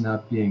her is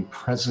not being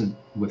present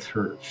with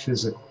her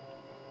physically.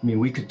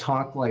 We could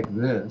talk like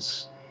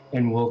this,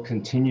 and we'll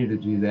continue to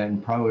do that,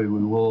 and probably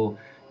we will,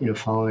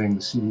 following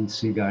the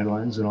CDC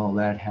guidelines and all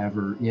that, have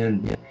her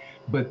in.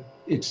 But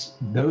it's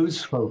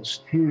those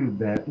folks too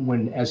that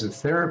as a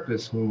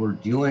therapist, when we're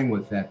dealing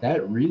with that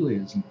really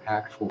is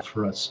impactful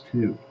for us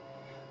too.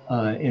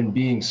 And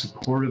being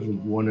supportive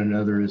of one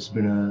another has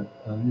been an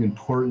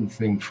important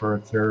thing for our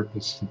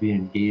therapists to be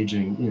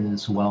engaging in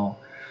as well.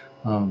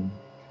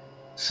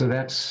 So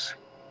that's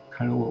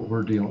kind of what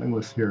we're dealing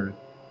with here.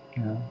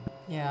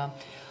 Yeah.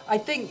 I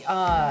think,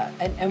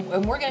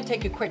 and we're going to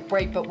take a quick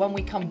break, but when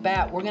we come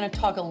back, we're going to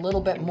talk a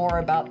little bit more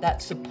about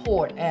that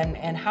support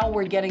and how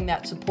we're getting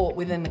that support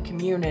within the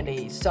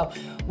community. So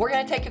we're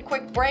going to take a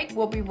quick break.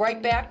 We'll be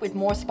right back with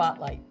more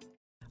Spotlight.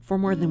 For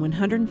more than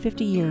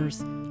 150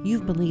 years,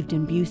 you've believed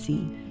in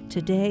Busey.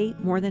 Today,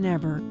 more than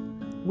ever,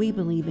 we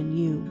believe in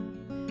you.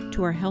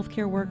 To our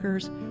healthcare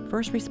workers,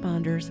 first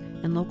responders,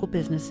 and local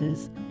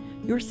businesses,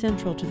 you're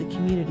central to the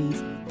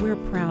communities we're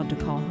proud to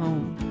call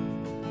home.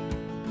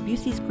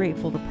 Busey's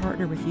grateful to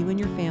partner with you and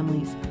your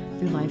families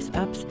through life's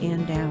ups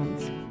and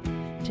downs,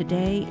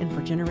 today and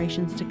for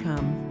generations to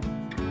come.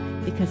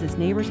 Because as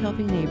neighbors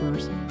helping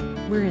neighbors,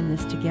 we're in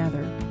this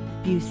together.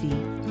 Busey,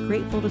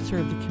 grateful to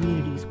serve the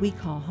communities we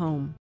call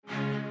home.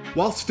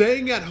 While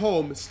staying at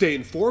home, stay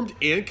informed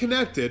and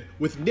connected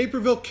with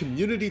Naperville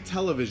Community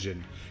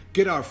Television.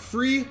 Get our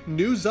free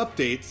news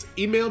updates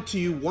emailed to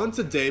you once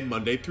a day,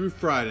 Monday through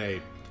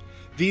Friday.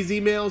 These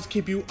emails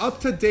keep you up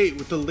to date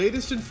with the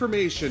latest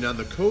information on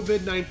the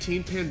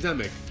COVID-19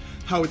 pandemic,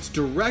 how it's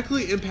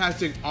directly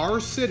impacting our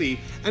city,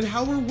 and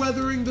how we're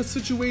weathering the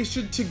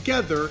situation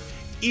together,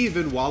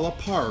 even while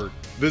apart.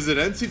 Visit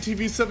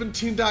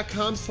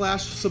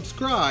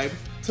nctv17.com/subscribe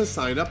to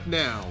sign up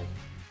now.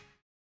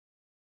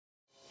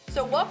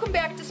 So welcome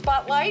back to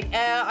Spotlight.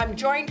 I'm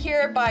joined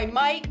here by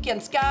Mike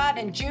and Scott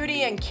and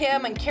Judie and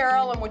Kim and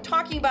Carol, and we're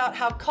talking about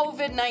how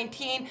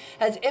COVID-19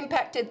 has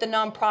impacted the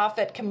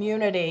nonprofit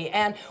community.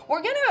 And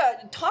we're going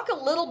to talk a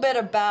little bit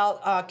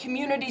about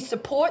community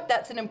support.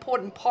 That's an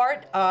important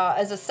part.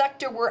 As a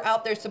sector, we're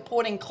out there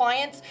supporting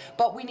clients,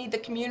 but we need the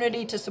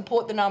community to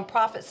support the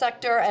nonprofit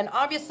sector. And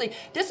obviously,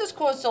 this has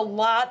caused a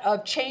lot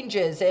of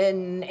changes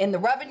in the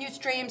revenue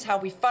streams, how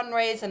we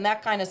fundraise, and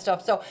that kind of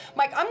stuff. So,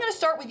 Mike, I'm going to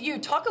start with you.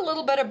 Talk a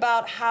little bit about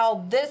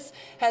how this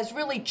has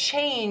really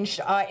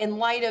changed in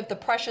light of the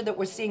pressure that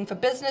we're seeing for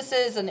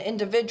businesses and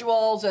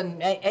individuals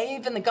and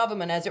even the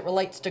government as it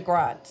relates to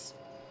grants.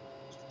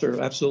 Sure,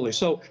 absolutely.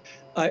 So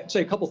I'd say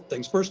a couple of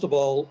things. First of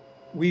all,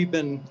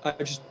 I've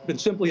just been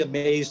simply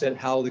amazed at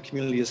how the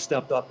community has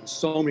stepped up in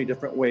so many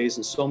different ways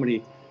in so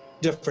many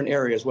different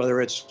areas, whether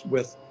it's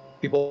with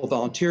people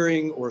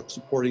volunteering or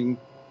supporting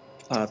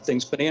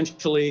things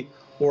financially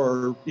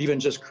or even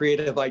just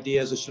creative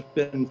ideas. It's just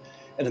been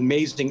an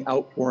amazing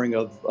outpouring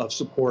of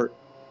support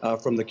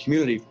from the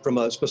community. From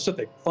a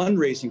specific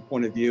fundraising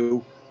point of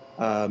view,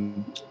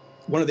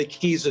 one of the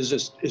keys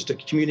is to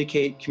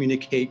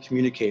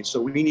communicate.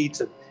 So we need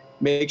to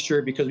make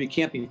sure, because we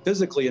can't be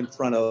physically in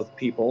front of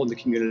people in the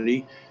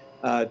community,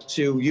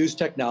 to use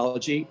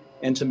technology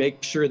and to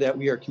make sure that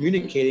we are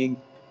communicating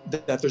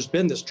that there's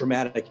been this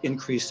dramatic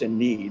increase in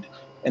need.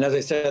 And as I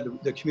said,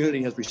 the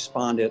community has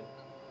responded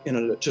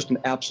in just an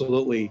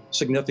absolutely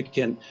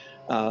significant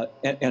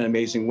in an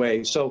amazing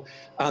way. So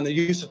on the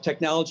use of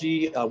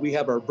technology, we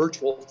have our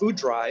virtual food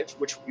drive,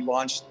 which we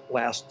launched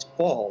last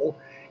fall.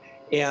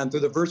 And through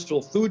the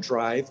virtual food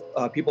drive,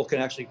 people can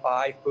actually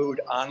buy food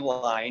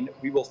online.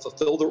 We will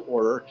fulfill their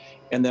order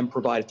and then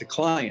provide it to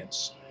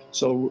clients.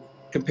 So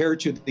compared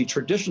to the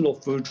traditional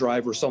food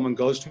drive where someone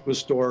goes to a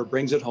store,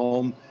 brings it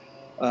home,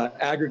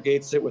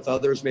 aggregates it with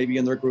others maybe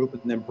in their group,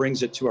 and then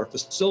brings it to our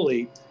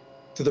facility,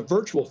 to the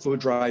virtual food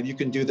drive, you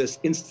can do this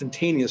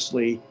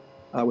instantaneously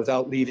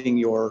without leaving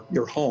your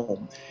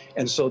home.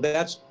 And so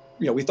that's,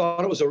 we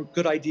thought it was a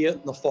good idea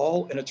in the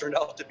fall, and it turned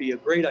out to be a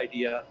great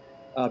idea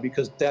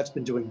because that's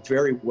been doing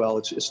very well.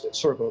 It's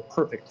sort of a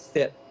perfect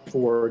fit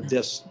for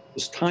this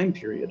time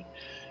period.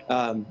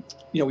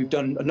 We've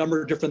done a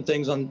number of different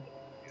things on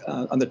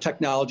the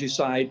technology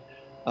side,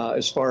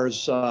 as far as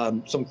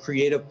some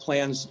creative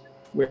plans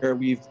where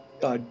we've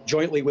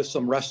jointly with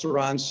some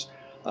restaurants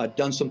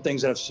done some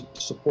things that have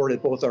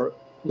supported both our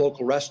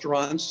local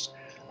restaurants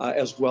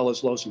as well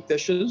as Loaves and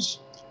Fishes.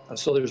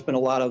 So there's been a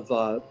lot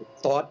of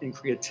thought and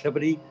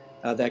creativity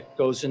that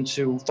goes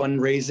into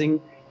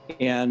fundraising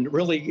and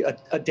really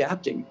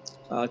adapting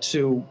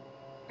to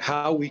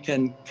how we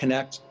can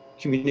connect,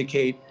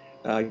 communicate,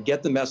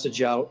 get the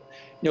message out.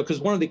 Because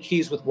one of the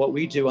keys with what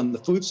we do on the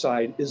food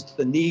side is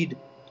the need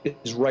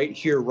is right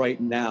here, right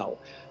now.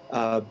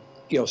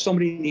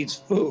 Somebody needs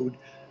food,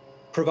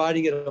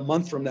 providing it a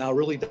month from now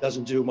really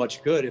doesn't do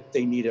much good if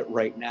they need it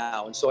right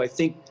now. And so I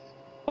think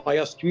by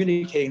us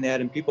communicating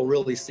that and people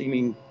really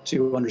seeming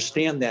to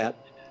understand that,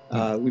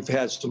 we've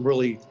had some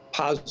really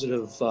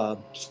positive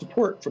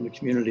support from the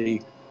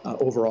community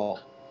overall.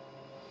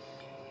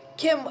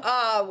 Kim,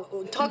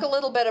 talk a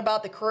little bit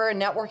about the Career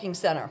and Networking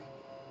Center.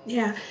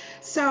 Yeah,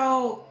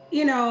 so,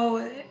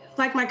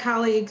 like my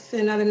colleagues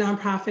and other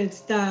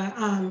nonprofits,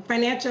 the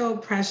financial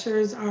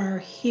pressures are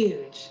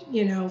huge,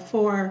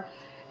 for,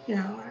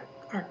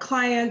 our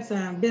clients,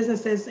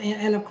 businesses,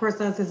 and of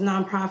course us as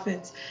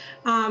nonprofits.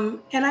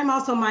 And I'm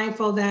also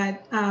mindful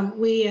that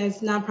we as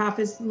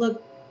nonprofits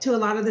look to a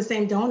lot of the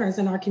same donors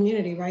in our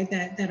community, right,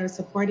 that are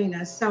supporting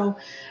us. So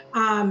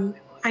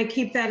I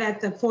keep that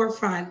at the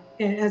forefront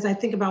as I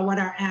think about what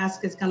our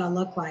ask is going to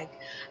look like.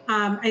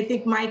 I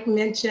think Mike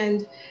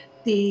mentioned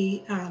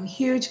the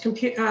huge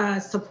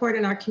support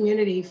in our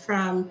community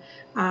from,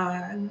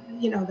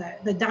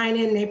 the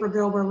Dine-In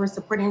Naperville, where we're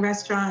supporting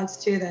restaurants,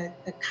 to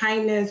the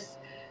kindness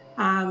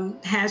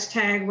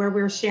hashtag, where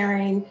we're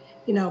sharing,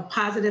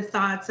 positive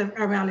thoughts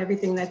around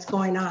everything that's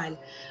going on.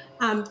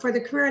 For the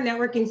Career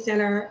Networking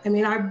Center,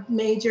 our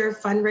major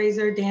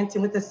fundraiser,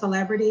 Dancing with the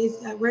Celebrities,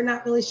 we're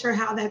not really sure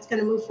how that's going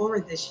to move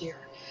forward this year.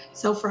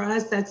 So for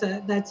us, that's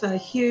a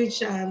huge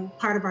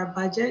part of our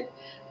budget,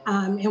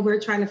 and we're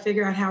trying to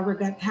figure out how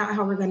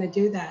we're going to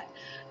do that.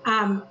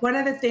 One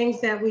of the things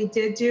that we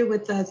did do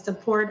with the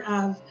support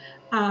of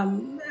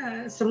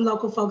some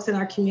local folks in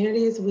our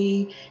communities,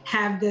 we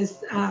have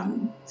this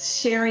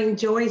sharing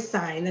joy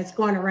sign that's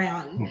going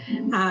around.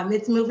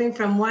 It's moving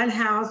from one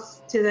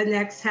house to the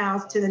next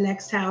house to the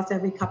next house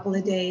every couple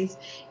of days.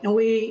 And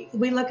we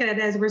look at it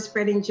as we're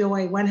spreading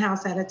joy one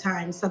house at a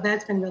time. So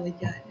that's been really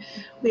good.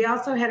 We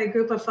also had a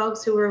group of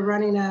folks who were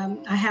running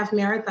a half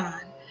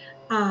marathon.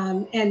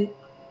 And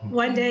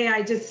one day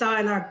I just saw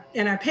in our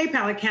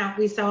PayPal account,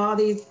 we saw all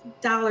these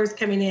dollars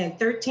coming in,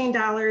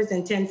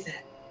 $13.10.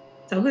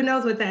 So who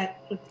knows what that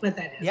is?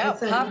 Yeah,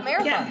 half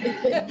marathon.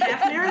 Yeah,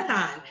 half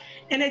marathon.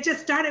 And it just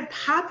started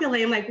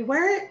populating, like,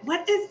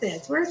 what is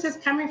this? Where is this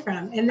coming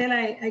from? And then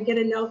I get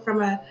a note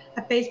from a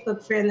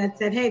Facebook friend that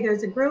said, hey,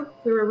 there's a group,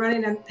 we were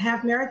running a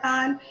half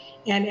marathon,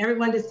 and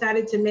everyone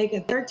decided to make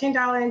a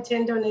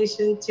 $13.10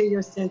 donation to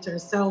your center.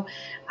 So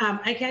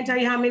I can't tell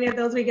you how many of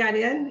those we got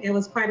in. It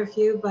was quite a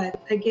few,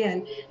 but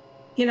again,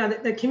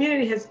 the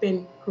community has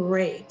been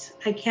great.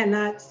 I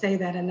cannot say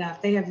that enough.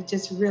 They have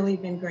just really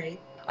been great.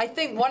 I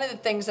think one of the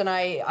things, and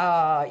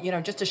I,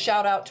 just a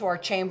shout out to our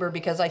chamber,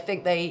 because I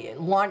think they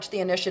launched the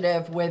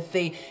initiative with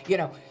the,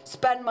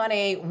 spend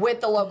money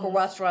with the local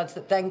restaurants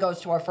that then goes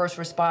to our first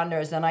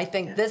responders. And I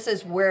think this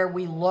is where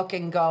we look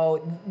and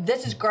go,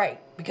 this is great,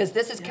 because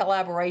this is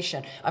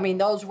collaboration.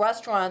 Those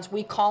restaurants,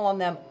 we call on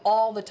them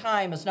all the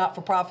time as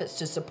not-for-profits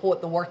to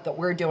support the work that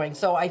we're doing.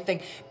 So I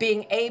think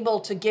being able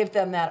to give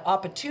them that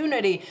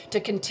opportunity to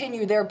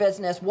continue their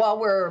business while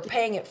we're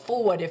paying it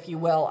forward, if you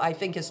will, I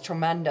think is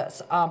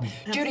tremendous.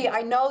 Judie,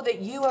 I know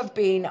that you have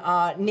been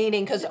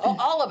needing, because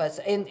all of us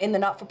in the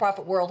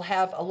not-for-profit world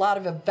have a lot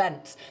of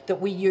events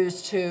that we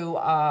use to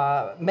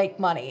make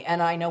money.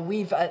 And I know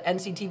we've, at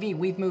NCTV,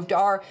 we've moved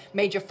our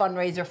major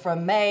fundraiser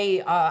from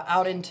May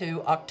out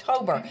into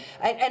October.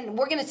 And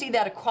we're going to see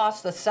that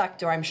across the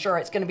sector. I'm sure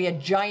it's going to be a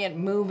giant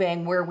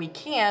moving where we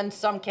can,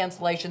 some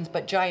cancellations,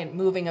 but giant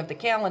moving of the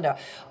calendar.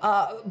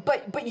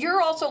 But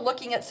you're also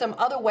looking at some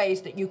other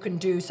ways that you can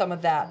do some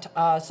of that.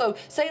 So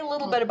say a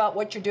little bit about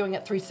what you're doing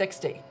at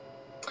 360.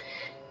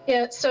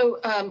 Yeah, so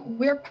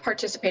we're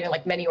participating,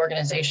 like many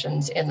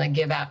organizations, in the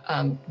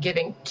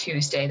Giving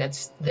Tuesday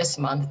that's this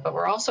month, but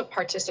we're also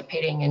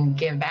participating in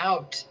Give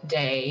Out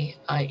Day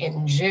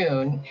in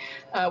June,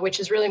 which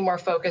is really more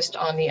focused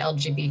on the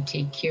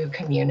LGBTQ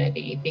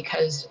community,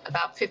 because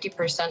about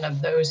 50%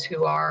 of those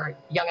who are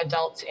young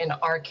adults in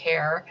our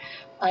care,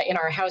 in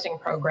our housing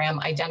program,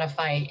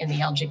 identify in the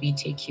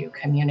LGBTQ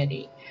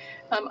community.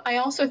 I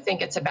also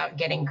think it's about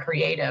getting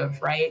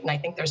creative, right? And I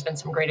think there's been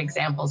some great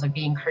examples of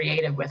being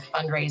creative with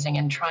fundraising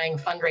and trying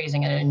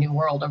fundraising in a new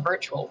world, a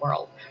virtual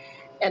world.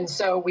 And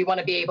so we want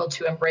to be able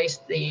to embrace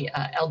the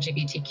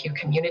LGBTQ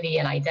community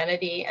and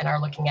identity, and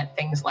are looking at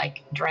things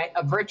like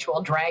a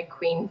virtual drag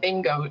queen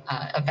bingo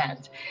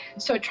event.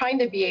 So trying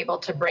to be able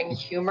to bring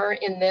humor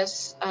in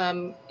this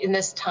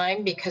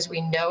time, because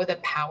we know the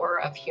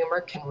power of humor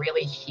can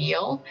really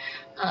heal.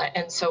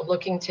 And so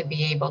looking to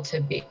be able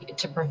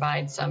to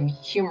provide some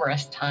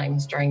humorous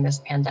times during this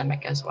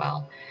pandemic as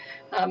well.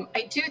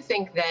 I do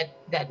think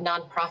that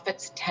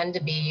nonprofits tend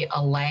to be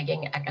a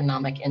lagging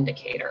economic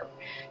indicator.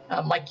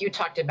 Like you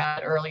talked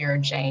about earlier,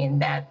 Jane,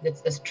 that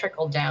it's this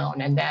trickle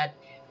down, and that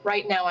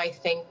right now I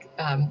think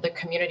the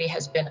community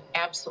has been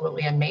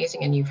absolutely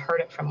amazing, and you've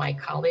heard it from my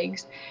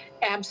colleagues,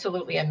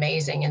 absolutely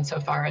amazing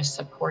insofar as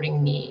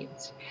supporting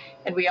needs.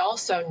 And we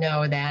also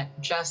know that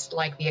just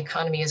like the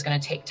economy is going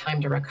to take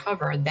time to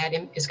recover, that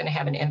is going to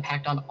have an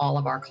impact on all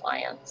of our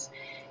clients.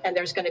 And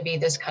there's going to be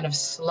this kind of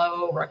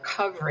slow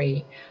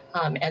recovery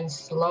and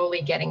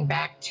slowly getting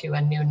back to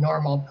a new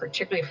normal,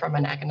 particularly from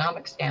an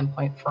economic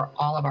standpoint for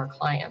all of our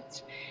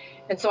clients.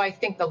 And so I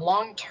think the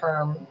long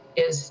term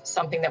is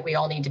something that we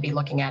all need to be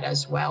looking at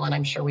as well. And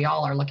I'm sure we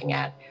all are looking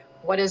at,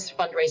 what does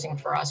fundraising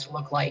for us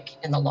look like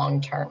in the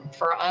long term?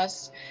 For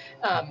us,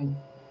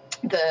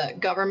 the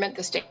government,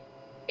 the state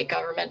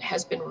government,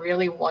 has been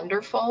really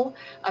wonderful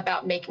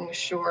about making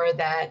sure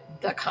that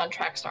the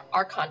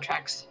our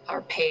contracts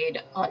are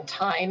paid on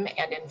time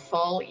and in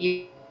full,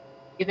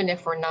 even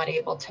if we're not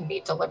able to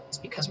meet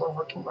deliverables because we're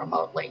working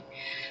remotely.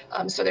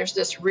 So there's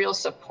this real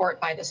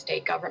support by the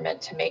state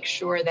government to make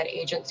sure that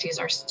agencies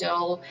are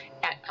still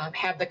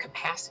have the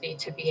capacity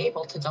to be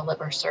able to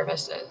deliver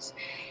services.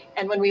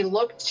 And when we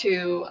look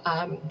to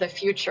the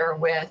future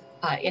with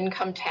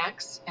income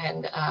tax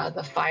and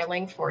the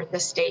filing for the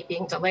state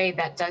being delayed,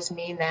 that does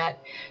mean that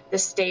the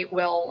state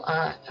will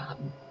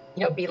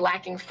be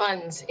lacking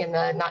funds in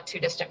the not too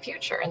distant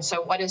future. And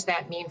so what does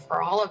that mean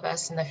for all of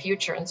us in the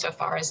future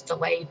insofar as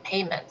delayed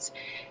payments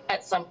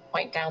at some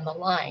point down the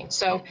line?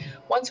 So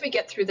once we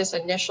get through this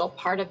initial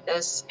part of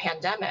this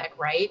pandemic,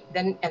 right,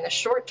 then in the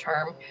short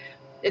term,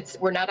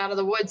 we're not out of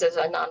the woods as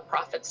a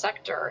nonprofit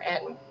sector,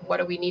 and what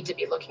do we need to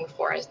be looking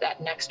for as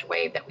that next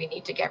wave that we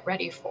need to get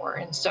ready for?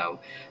 And so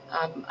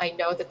I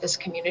know that this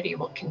community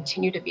will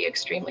continue to be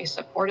extremely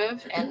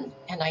supportive, and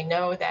I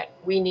know that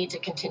we need to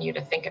continue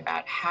to think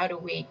about how do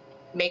we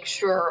make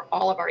sure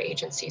all of our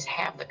agencies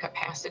have the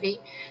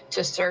capacity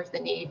to serve the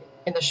need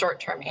in the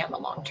short term and the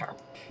long term.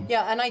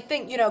 Yeah, and I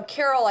think,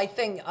 Carol, I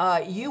think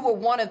you were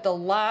one of the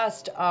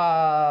last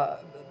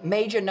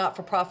major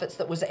not-for-profits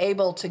that was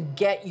able to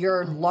get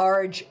your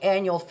large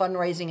annual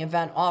fundraising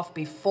event off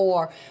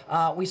before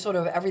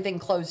everything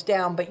closed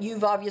down. But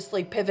you've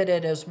obviously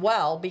pivoted as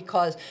well,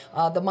 because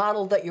the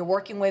model that you're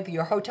working with,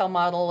 your hotel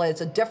model,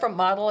 is a different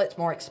model. It's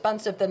more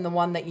expensive than the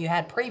one that you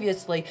had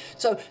previously.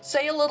 So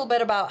say a little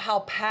bit about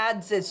how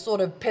PADS is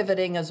sort of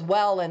pivoting as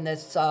well in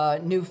this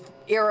new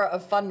era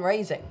of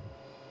fundraising.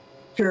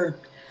 Sure.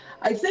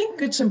 I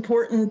think it's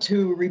important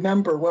to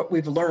remember what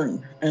we've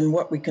learned and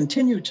what we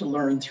continue to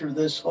learn through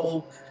this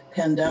whole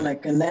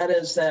pandemic, and that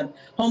is that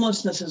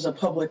homelessness is a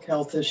public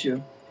health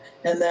issue,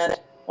 and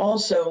that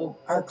also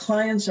our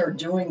clients are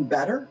doing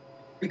better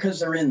because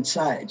they're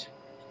inside.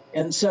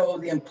 And so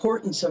the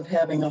importance of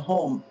having a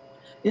home.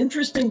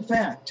 Interesting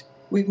fact,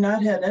 we've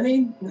not had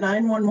any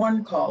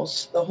 911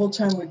 calls the whole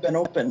time we've been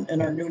open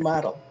in our new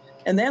model.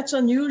 And that's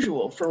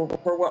unusual for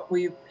what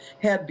we've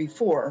had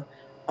before.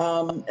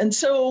 And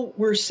so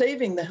we're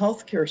saving the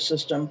healthcare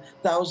system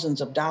thousands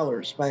of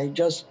dollars by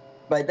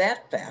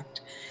that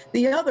fact.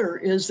 The other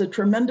is the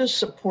tremendous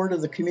support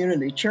of the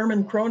community.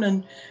 Chairman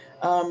Cronin,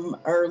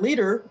 our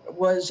leader,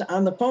 was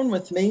on the phone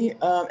with me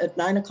at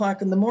 9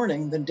 o'clock in the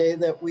morning, the day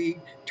that we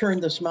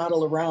turned this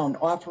model around,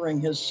 offering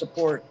his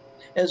support,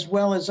 as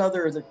well as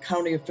the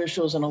county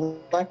officials and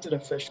elected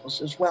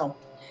officials as well.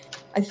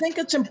 I think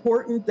it's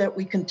important that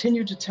we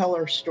continue to tell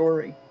our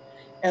story,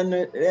 and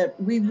that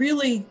we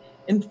really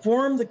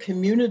inform the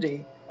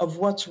community of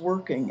what's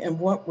working and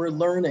what we're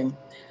learning.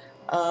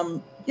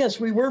 Yes,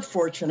 we were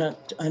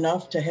fortunate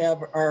enough to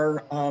have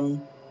our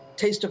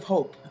Taste of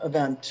Hope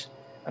event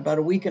about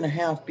a week and a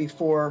half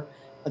before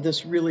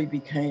this really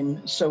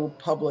became so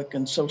public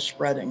and so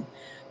spreading.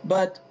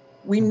 But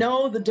we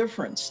know the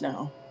difference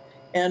now,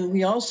 and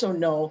we also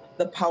know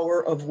the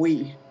power of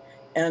we,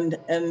 and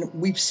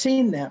we've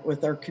seen that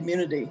with our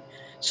community.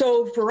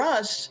 So for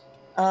us,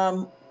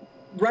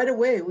 right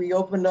away, we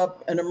opened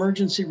up an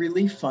emergency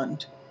relief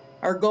fund.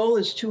 Our goal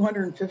is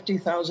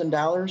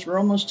 $250,000. We're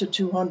almost to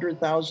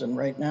 $200,000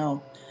 right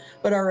now.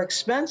 But our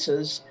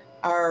expenses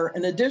are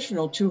an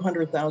additional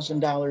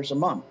 $200,000 a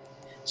month.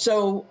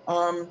 So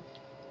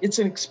it's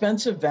an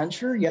expensive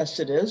venture, yes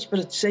it is, but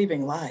it's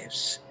saving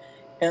lives.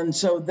 And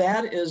so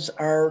that is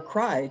our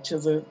cry to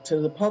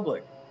the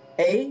public.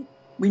 A,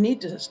 we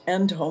need to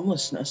end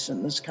homelessness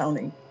in this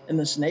county, in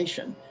this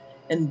nation.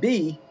 And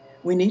B,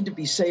 we need to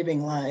be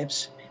saving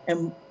lives.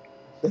 And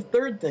the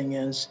third thing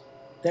is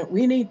that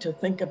we need to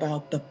think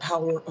about the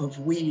power of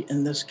we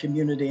in this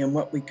community and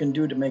what we can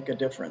do to make a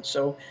difference.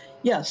 So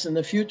yes, in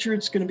the future,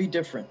 it's going to be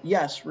different.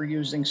 Yes, we're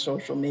using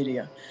social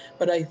media,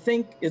 but I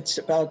think it's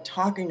about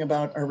talking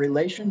about our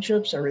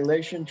relationships, and in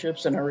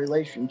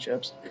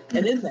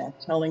that,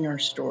 telling our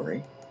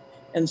story.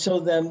 And so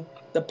then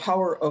the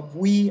power of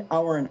we,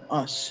 our, and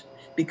us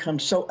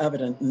becomes so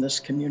evident in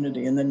this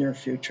community in the near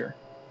future.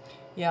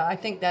 Yeah, I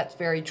think that's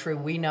very true.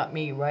 We, not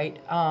me, right?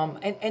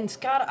 And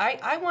Scott,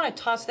 I want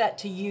to toss that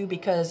to you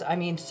because, I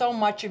mean, so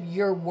much of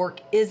your work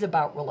is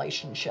about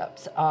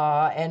relationships.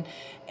 And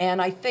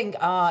I think,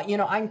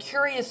 I'm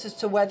curious as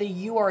to whether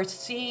you are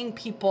seeing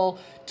people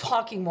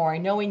talking more. I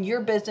know in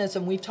your business,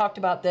 and we've talked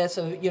about this,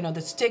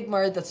 the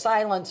stigma, the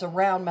silence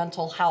around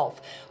mental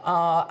health.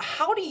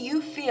 How do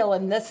you feel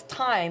in this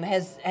time?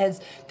 Has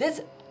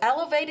this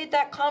elevated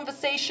that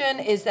conversation?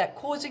 Is that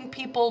causing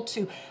people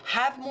to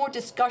have more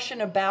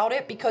discussion about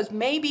it? Because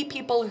maybe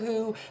people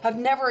who have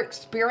never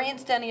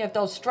experienced any of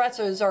those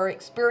stressors are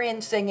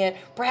experiencing it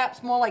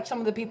perhaps more like some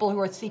of the people who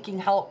are seeking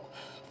help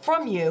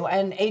from you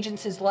and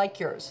agencies like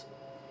yours.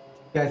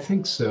 Yeah, I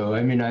think so.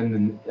 I mean, I'm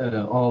in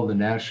all the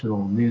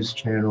national news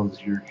channels.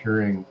 You're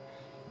hearing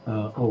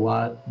a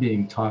lot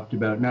being talked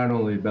about, not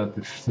only about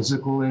the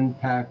physical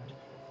impact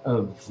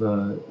of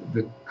the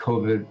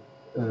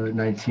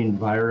COVID-19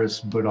 virus,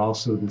 but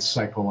also the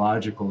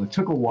psychological. It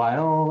took a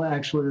while,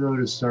 actually, though,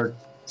 to start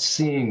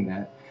seeing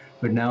that.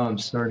 But now I'm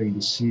starting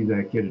to see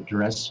that get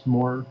addressed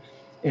more.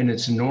 And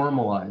it's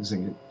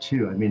normalizing it,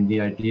 too. I mean,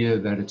 the idea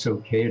that it's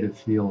okay to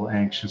feel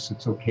anxious,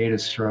 it's okay to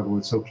struggle,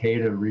 it's okay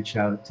to reach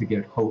out to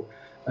get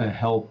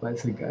help. I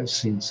think I've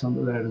seen some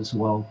of that as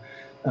well.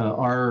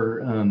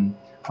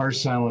 Our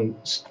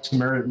Silent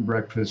Samaritan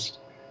Breakfast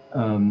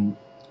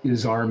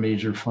is our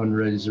major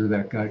fundraiser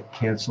that got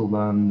canceled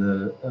on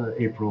the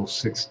April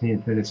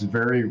 16th, and it's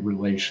very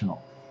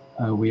relational.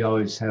 We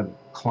always have a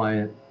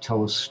client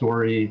tell a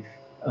story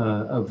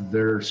of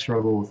their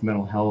struggle with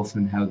mental health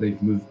and how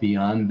they've moved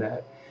beyond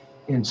that.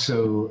 And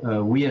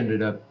so we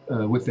ended up,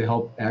 with the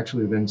help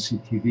actually of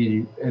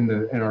NCTV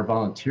and our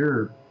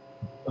volunteer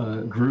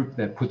group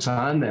that puts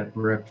on that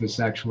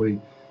breakfast, actually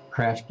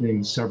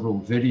crafting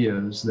several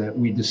videos that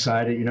we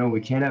decided,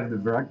 we can't have the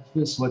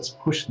breakfast, let's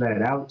push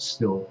that out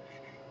still.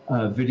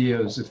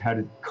 Videos of how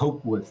to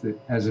cope with it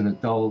as an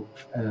adult,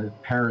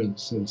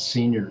 parents and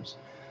seniors.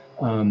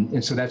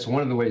 And so that's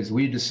one of the ways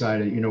we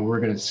decided, we're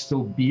going to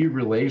still be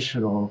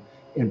relational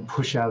and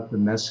push out the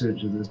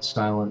message of the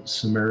Silent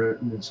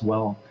Samaritan as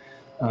well.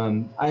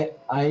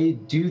 I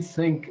do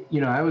think,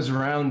 I was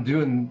around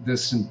doing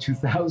this in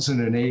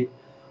 2008,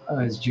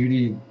 as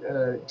Judie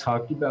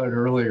talked about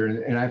earlier,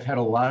 and I've had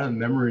a lot of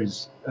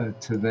memories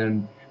to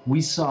then.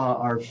 We saw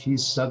our fee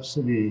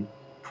subsidy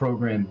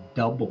program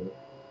double.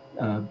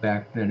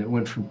 Back then, it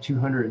went from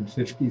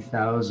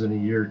 250,000 a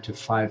year to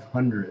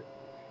 500,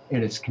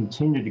 and it's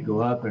continued to go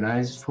up. And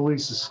I fully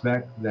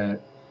suspect that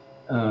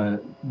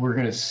we're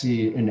going to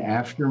see an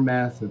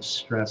aftermath of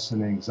stress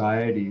and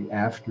anxiety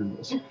after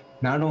this,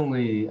 not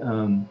only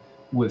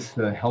with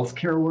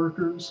healthcare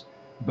workers,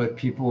 but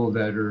people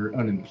that are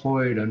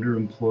unemployed,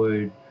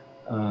 underemployed,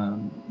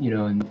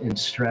 and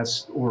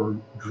stressed or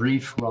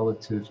grief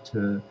relative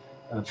to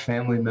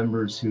family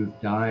members who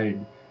have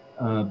died.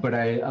 But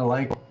I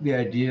like the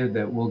idea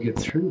that we'll get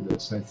through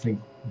this. I think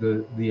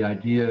the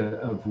idea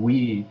of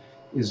we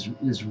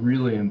is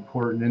really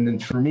important. And then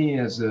for me,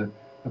 as a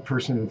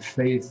person of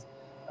faith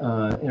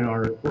in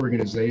our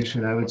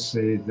organization, I would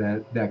say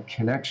that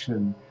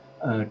connection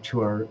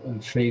to our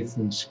faith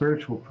and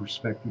spiritual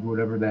perspective,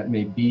 whatever that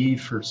may be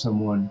for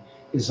someone,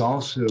 is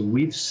also,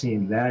 we've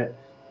seen that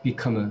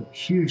become a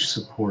huge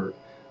support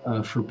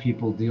for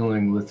people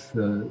dealing with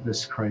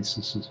this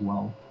crisis as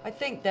well. I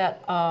think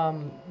that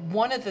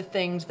one of the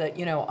things that,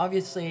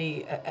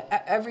 obviously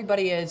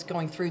everybody is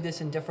going through this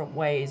in different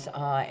ways,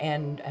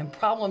 and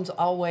problems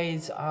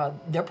always,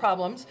 they're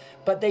problems,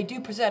 but they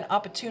do present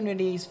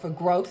opportunities for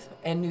growth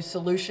and new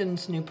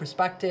solutions, new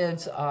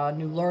perspectives,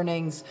 new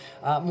learnings,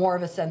 more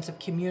of a sense of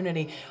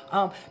community.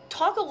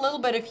 Talk a little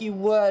bit, if you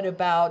would,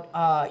 about,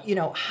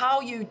 how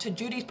you, to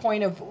Judie's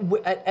point of,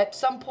 at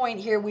some point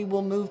here, we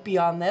will move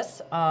beyond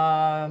this.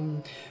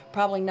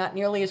 Probably not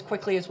nearly as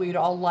quickly as we would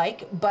all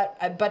like, but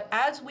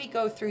as we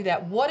go through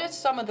that, what are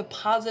some of the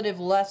positive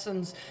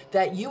lessons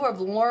that you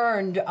have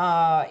learned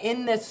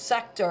in this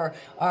sector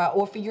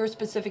or for your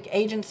specific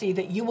agency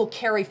that you will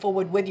carry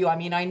forward with you? I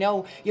mean, I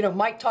know,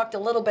 Mike talked a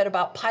little bit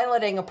about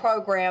piloting a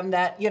program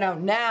that,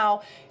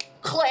 now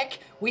click,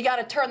 we got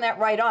to turn that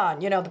right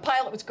on. You know, the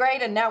pilot was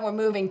great, and now we're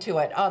moving to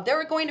it. There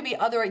are going to be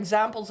other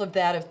examples of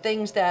that, of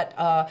things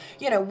that,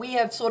 you know, we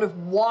have sort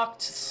of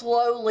walked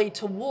slowly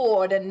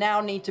toward and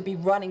now need to be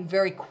running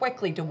very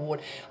quickly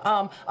toward.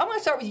 I'm going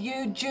to start with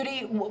you,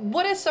 Judie.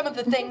 What are some of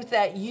the things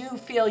that you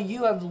feel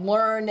you have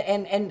learned,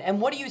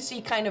 and what do you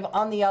see kind of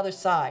on the other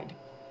side?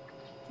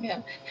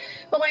 Yeah.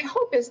 Well, my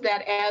hope is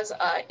that as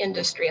an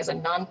industry, as a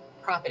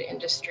nonprofit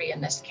industry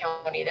in this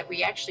county, that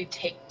we actually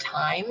take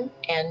time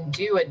and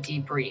do a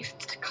debrief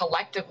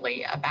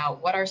collectively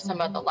about what are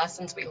some of the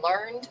lessons we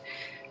learned,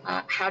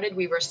 how did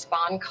we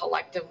respond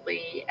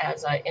collectively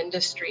as an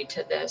industry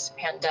to this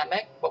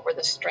pandemic, what were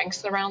the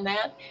strengths around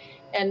that,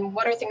 and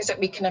what are things that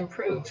we can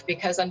improve?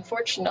 Because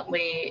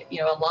unfortunately,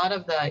 you know, a lot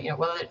of the, you know,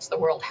 whether it's the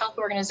World Health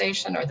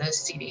Organization or the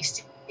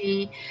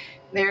CDC,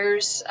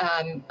 there's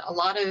a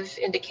lot of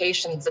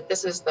indications that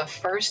this is the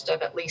first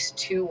of at least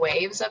 2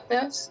 waves of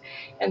this.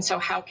 And so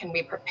how can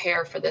we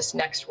prepare for this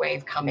next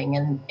wave coming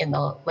in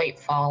the late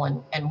fall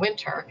and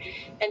winter,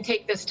 and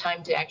take this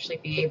time to actually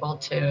be able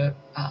to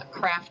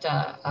craft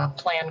a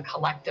plan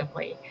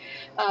collectively.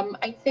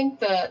 I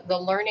think the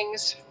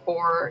learnings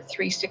for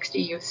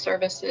 360 Youth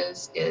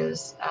Services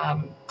is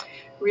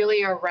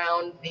really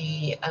around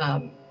the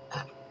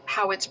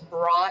how it's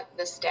brought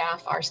the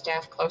staff, our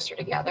staff, closer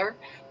together.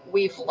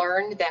 We've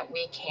learned that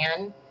we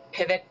can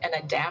pivot and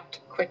adapt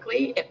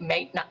quickly. It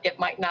might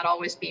not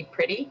always be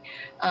pretty,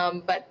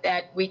 but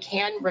that we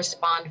can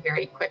respond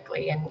very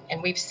quickly.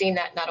 And we've seen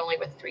that not only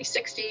with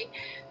 360,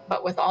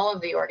 but with all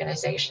of the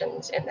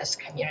organizations in this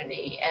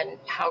community, and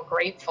how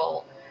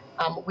grateful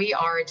we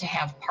are to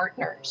have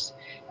partners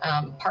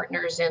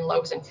in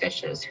Loaves and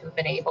Fishes who've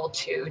been able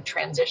to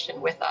transition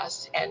with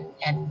us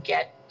and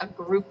get a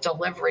group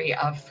delivery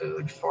of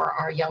food for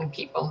our young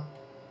people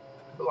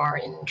who are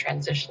in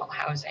transitional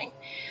housing.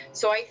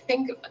 So I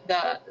think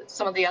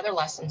some of the other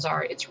lessons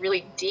are it's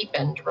really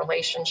deepened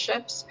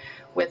relationships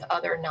with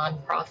other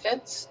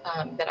nonprofits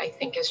that I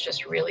think is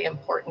just really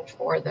important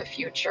for the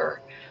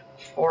future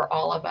for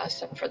all of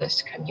us and for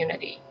this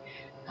community.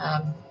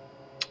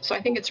 So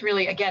I think it's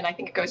really, again, I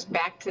think it goes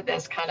back to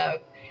this kind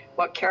of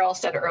what Carol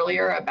said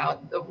earlier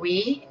about the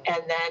we,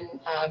 and then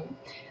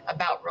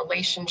about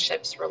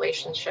relationships,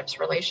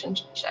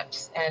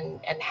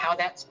 and how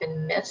that's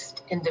been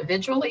missed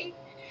individually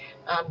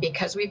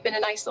because we've been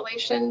in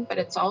isolation, but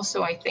it's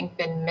also, I think,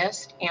 been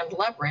missed and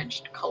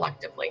leveraged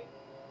collectively.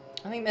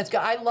 I think that's good.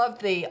 I love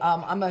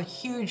I'm a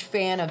huge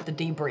fan of the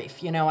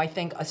debrief. You know, I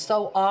think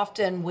so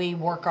often we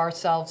work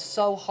ourselves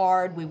so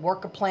hard, we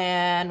work a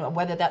plan,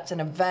 whether that's an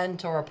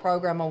event or a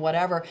program or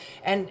whatever,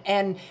 and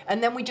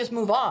then we just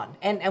move on,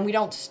 and we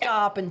don't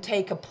stop and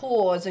take a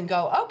pause and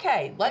go,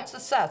 okay, let's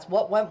assess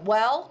what went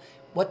well,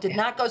 what did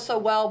not go so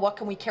well, what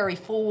can we carry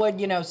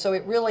forward, you know, so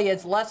it really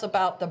is less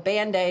about the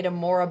Band-Aid and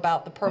more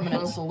about the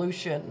permanent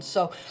solution.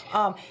 So,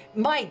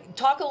 Mike,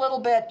 talk a little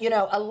bit, you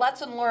know, a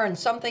lesson learned,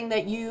 something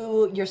that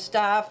your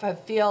staff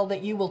feel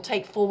that you will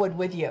take forward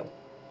with you.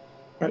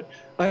 Right.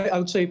 I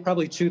would say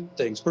probably 2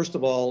 things. First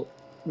of all,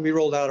 we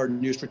rolled out our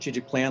new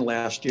strategic plan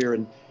last year,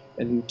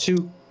 and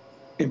 2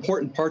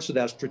 important parts of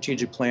that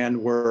strategic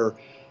plan were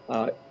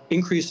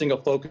increasing a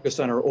focus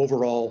on our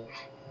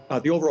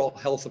the overall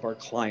health of our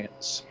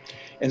clients.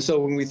 And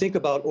so when we think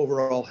about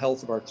overall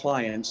health of our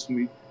clients,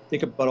 we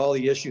think about all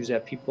the issues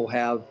that people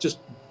have just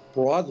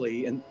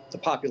broadly in the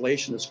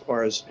population as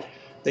far as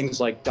things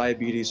like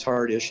diabetes,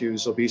 heart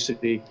issues,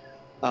 obesity.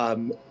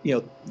 You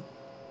know,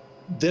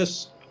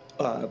 this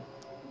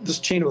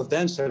chain of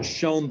events has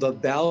shown the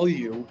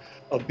value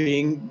of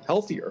being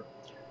healthier,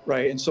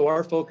 right? And so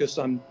our focus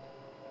on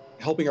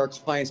helping our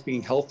clients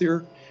being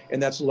healthier,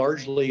 and that's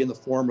largely in the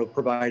form of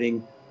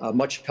providing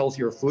much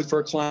healthier food for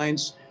our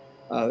clients.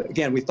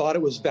 Again, we thought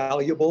it was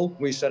valuable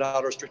when we set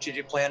out our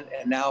strategic plan,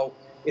 and now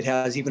it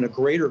has even a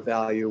greater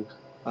value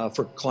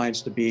for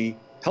clients to be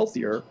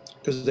healthier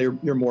because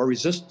they're more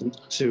resistant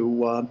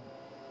to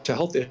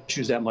health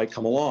issues that might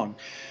come along.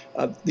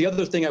 The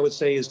other thing I would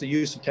say is the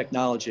use of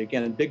technology.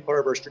 Again, a big part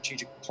of our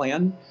strategic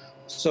plan.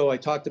 So I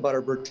talked about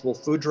our virtual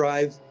food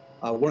drive.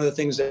 One of the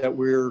things that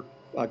we're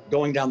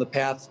going down the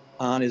path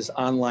on is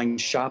online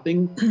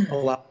shopping,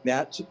 allowing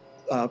that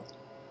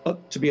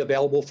to be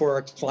available for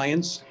our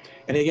clients.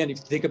 And again, if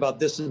you think about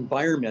this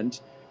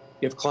environment,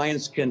 if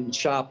clients can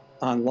shop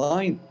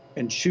online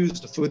and choose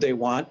the food they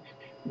want,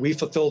 we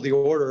fulfill the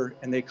order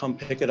and they come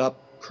pick it up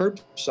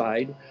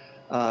curbside.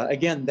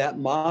 Again, that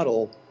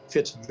model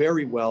fits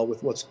very well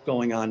with what's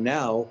going on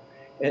now,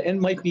 and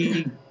might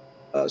be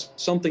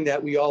something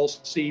that we all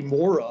see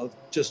more of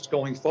just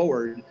going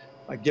forward,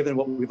 given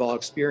what we've all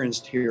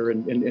experienced here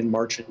in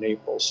March and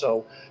April.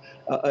 So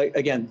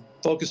again,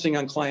 focusing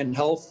on client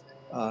health,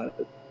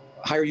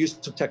 higher use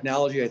of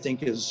technology, I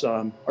think,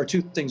 are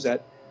 2 things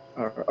that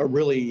are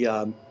really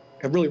have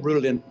really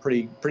rooted in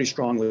pretty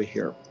strongly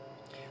here.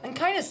 And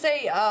kind of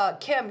say,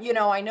 Kim, you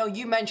know, I know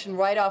you mentioned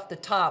right off the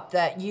top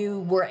that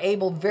you were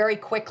able very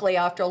quickly,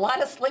 after a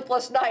lot of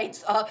sleepless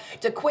nights,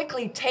 to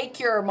quickly take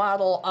your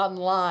model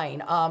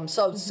online.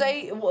 So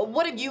say,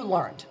 what have you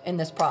learned in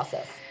this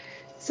process?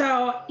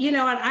 So, you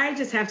know, and I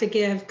just have to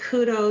give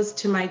kudos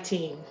to my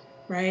team,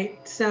 right?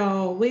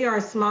 So we are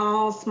a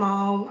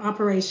small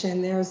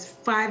operation. There's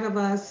 5 of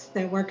us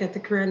that work at the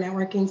Career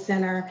Networking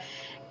Center.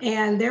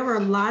 And there were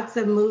lots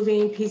of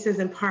moving pieces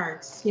and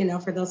parts, you know,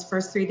 for those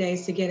first 3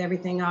 days to get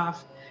everything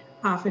off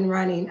and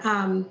running.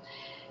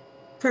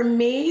 For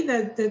me,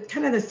 the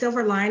kind of the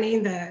silver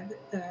lining,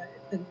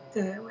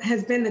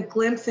 has been the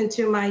glimpse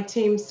into my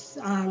team's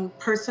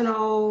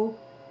personal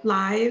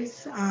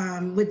lives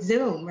with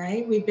Zoom,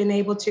 right? We've been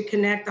able to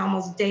connect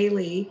almost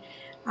daily.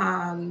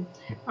 Now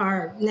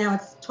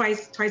it's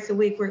twice a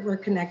week we're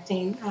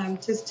connecting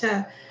just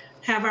to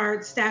have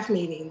our staff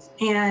meetings.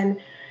 And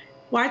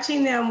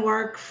watching them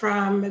work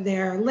from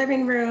their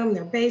living room,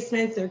 their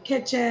basements, their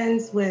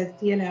kitchens with,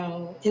 you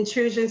know,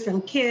 intrusions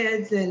from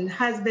kids and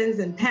husbands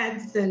and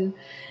pets and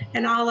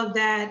all of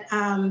that,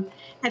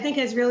 I think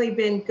has really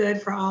been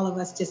good for all of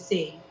us to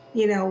see.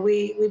 You know,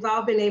 we've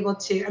all been able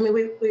to, I mean,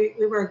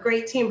 we were a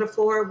great team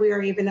before, we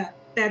are even a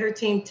better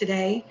team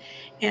today,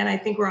 and I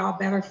think we're all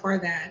better for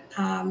that.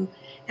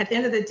 At the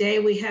end of the day,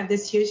 we have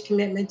this huge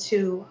commitment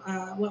to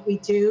what we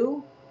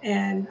do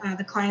and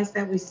the clients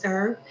that we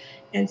serve.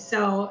 And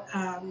so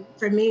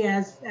for me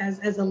as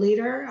a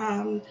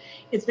leader,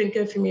 it's been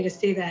good for me to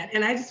see that.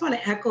 And I just want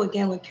to echo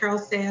again what Carol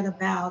said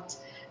about,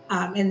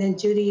 and then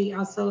Judie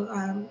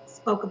also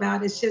spoke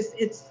about, it's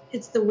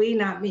the we,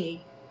 not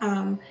me.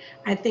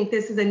 I think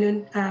this is a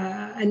new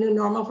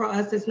normal for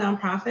us as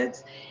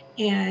nonprofits.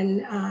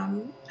 And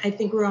I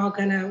think we're all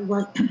gonna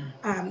work,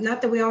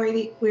 not that we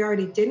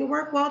already didn't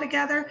work well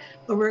together,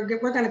 but we're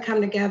gonna come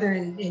together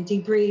and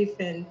debrief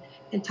and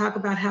talk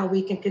about how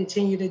we can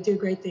continue to do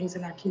great things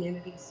in our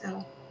community.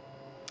 So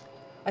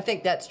I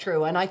think that's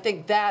true. And I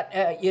think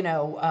that, you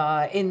know,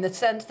 in the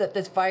sense that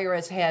this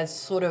virus has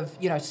sort of,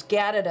 you know,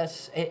 scattered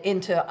us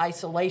into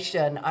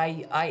isolation,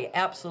 I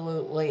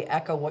absolutely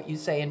echo what you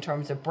say in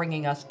terms of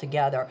bringing us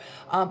together.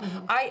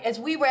 As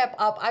we wrap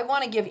up, I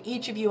want to give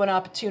each of you an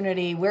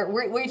opportunity.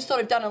 We've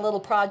sort of done a little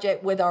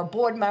project with our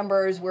board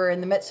members. We're in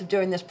the midst of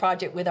doing this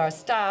project with our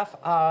staff.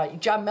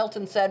 John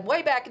Milton said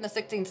way back in the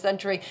 16th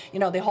century, you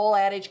know, the whole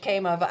adage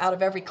came of out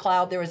of every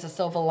cloud there is a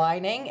silver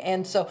lining.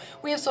 And so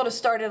we have sort of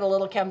started a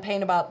little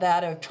campaign about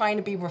that, of trying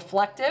to be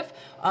reflective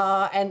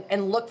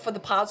and look for the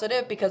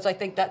positive, because I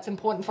think that's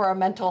important for our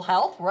mental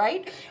health,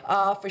 right?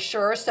 For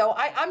sure. So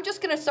I'm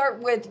just going to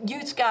start with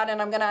you, Scott,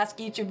 and I'm going to ask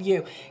each of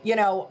you, you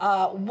know,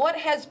 what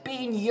has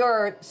been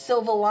your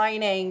silver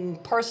lining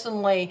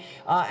personally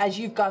as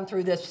you've gone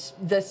through this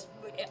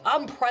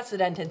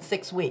unprecedented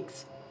 6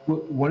 weeks?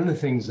 One of the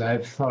things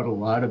I've thought a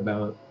lot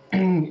about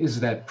is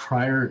that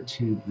prior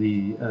to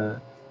the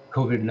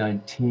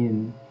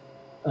COVID-19,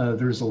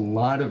 there's a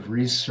lot of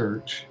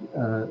research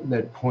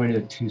that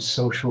pointed to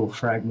social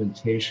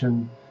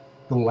fragmentation,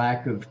 the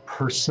lack of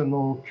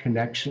personal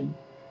connection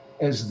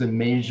as the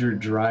major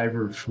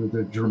driver for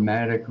the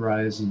dramatic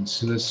rise in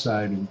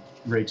suicide and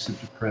rates of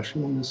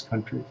depression in this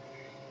country.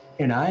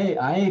 And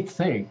I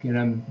think, and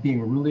I'm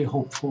being really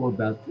hopeful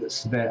about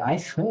this, that I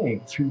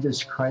think through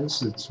this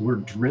crisis, we're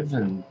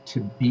driven to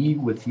be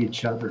with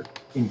each other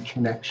in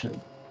connection.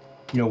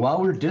 You know,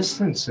 while we're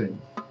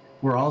distancing,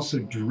 we're also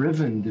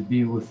driven to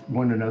be with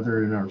one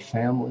another in our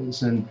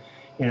families, and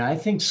I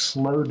think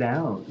slow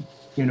down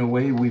in a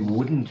way we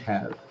wouldn't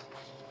have.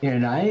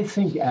 And I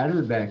think out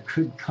of that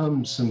could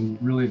come some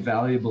really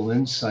valuable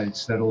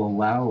insights that'll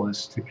allow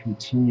us to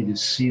continue to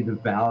see the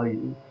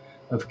value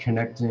of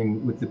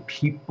connecting with the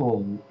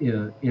people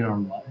in our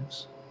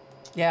lives.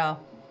 Yeah.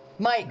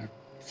 Mike,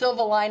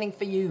 silver lining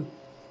for you.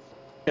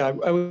 Yeah,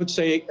 I would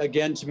say,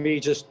 again, to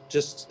me,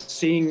 just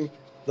seeing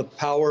the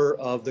power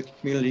of the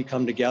community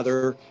come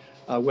together,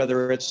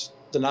 whether it's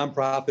the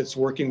nonprofits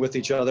working with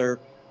each other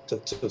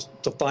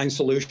to find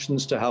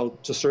solutions to how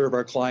to serve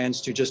our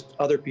clients, to just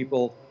other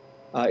people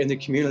in the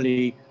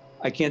community.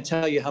 I can't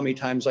tell you how many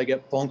times I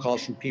get phone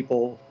calls from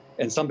people,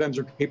 and sometimes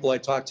they're people I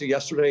talked to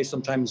yesterday,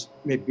 sometimes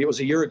maybe it was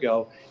a year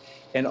ago,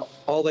 and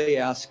all they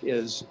ask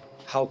is,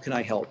 how can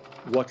I help?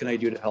 What can I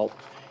do to help?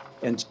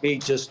 And to me,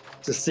 just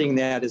seeing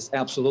that is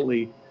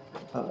absolutely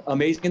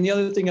amazing. And the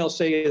other thing I'll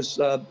say is,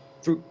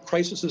 through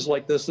crises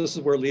like this is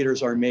where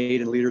leaders are made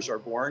and leaders are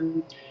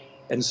born.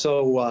 And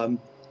so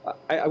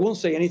I won't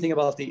say anything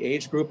about the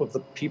age group of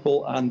the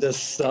people on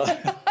this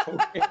program.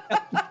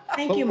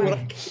 Thank you,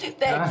 Mike.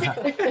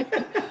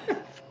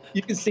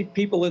 You can see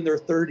people in their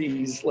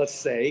 30s, let's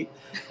say,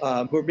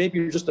 who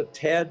maybe just a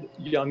tad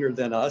younger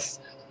than us,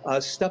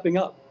 stepping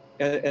up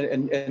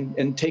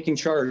and taking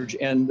charge,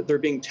 and they're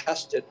being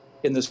tested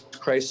in this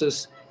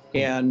crisis,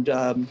 and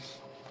you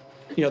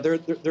know,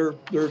 they're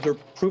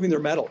proving their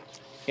mettle.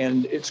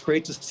 And it's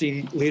great to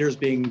see leaders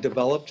being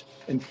developed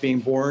and being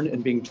born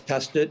and being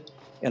tested.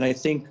 And I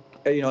think,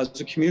 you know,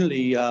 as a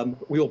community,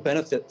 we will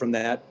benefit from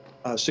that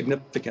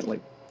significantly.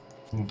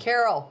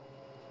 Carol,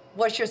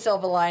 what's your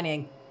silver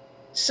lining?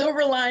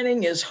 Silver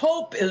lining is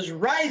hope is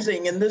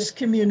rising in this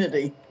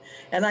community.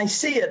 And I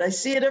see it. I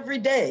see it every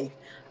day.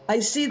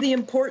 I see the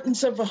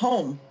importance of a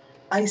home.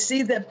 I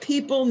see that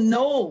people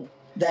know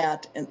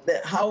that and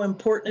that how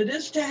important it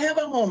is to have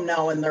a home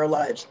now in their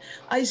lives.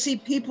 I see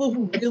people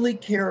who really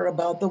care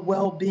about the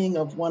well-being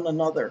of one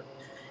another,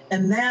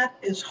 and that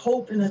is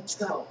hope in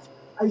itself.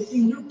 I see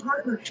new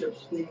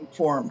partnerships being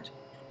formed.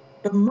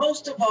 But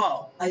most of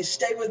all, I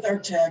stay with our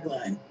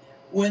tagline: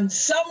 when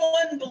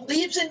someone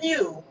believes in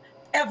you,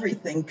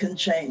 everything can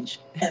change.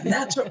 And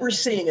that's what we're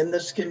seeing in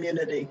this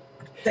community.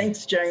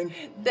 Thanks, Jane.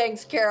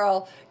 Thanks,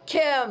 Carol.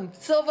 Kim,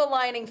 silver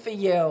lining for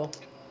you.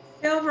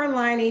 Silver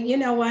lining, you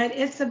know what?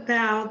 It's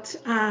about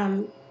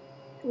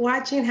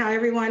watching how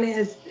everyone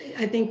is,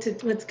 I think to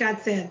what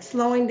Scott said,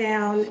 slowing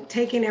down,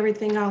 taking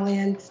everything all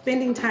in,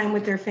 spending time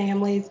with their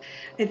families.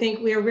 I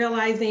think we are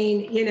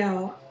realizing, you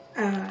know,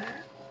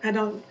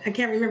 I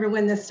can't remember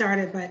when this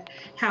started, but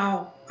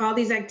how all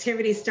these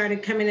activities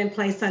started coming in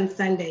place on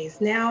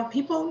Sundays. Now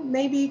people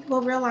maybe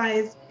will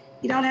realize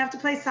you don't have to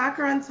play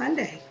soccer on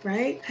Sunday,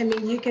 right? I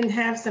mean, you can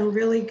have some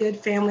really good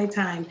family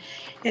time.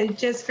 And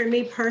just for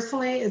me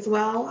personally as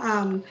well,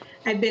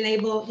 I've been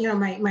able, you know,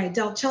 my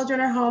adult children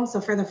are home. So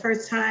for the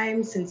first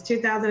time since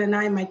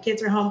 2009, my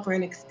kids are home for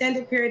an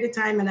extended period of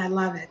time, and I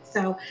love it.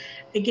 So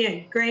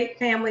again, great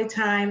family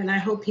time, and I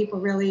hope people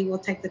really will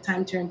take the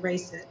time to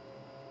embrace it.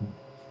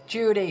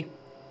 Judie.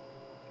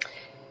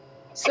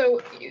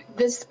 So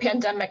this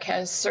pandemic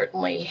has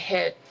certainly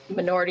hit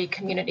minority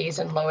communities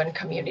and low-income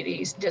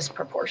communities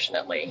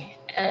disproportionately.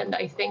 And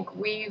I think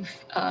we've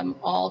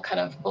all kind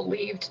of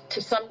believed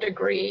to some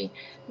degree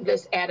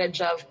this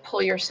adage of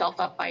pull yourself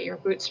up by your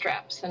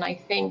bootstraps. And I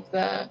think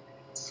the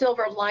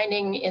silver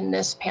lining in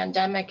this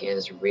pandemic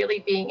is really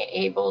being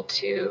able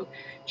to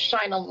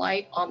shine a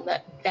light on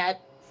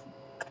that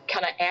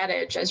kind of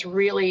adage as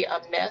really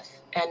a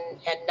myth and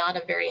not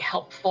a very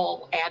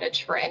helpful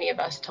adage for any of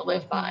us to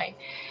live by.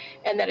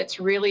 And that it's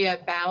really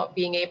about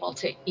being able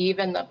to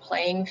even the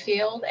playing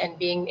field and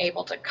being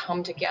able to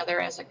come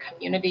together as a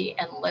community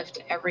and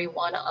lift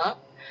everyone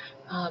up.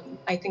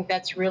 I think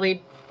that's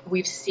really,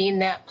 we've seen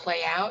that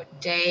play out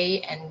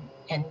day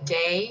and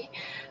day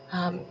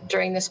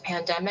during this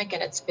pandemic,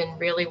 and it's been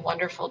really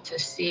wonderful to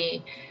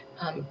see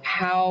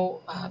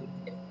how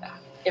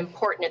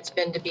important it's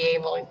been to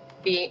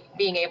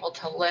being able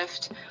to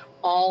lift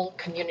all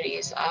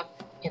communities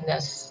up in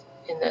this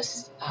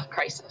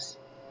crisis.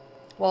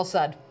 Well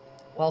said.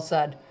 Well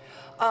said.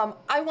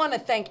 I want to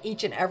thank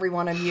each and every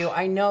one of you.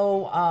 I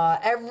know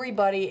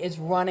everybody is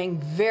running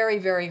very,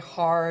 very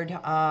hard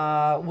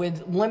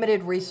with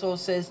limited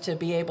resources to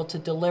be able to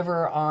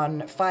deliver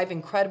on 5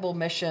 incredible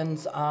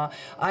missions. I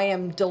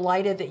am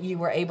delighted that you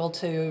were able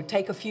to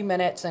take a few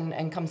minutes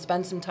and come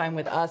spend some time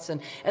with us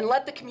and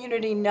let the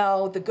community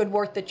know the good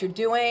work that you're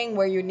doing,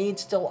 where your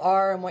needs still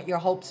are, and what your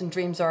hopes and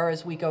dreams are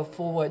as we go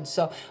forward.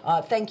 So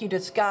thank you to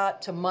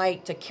Scott, to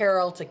Mike, to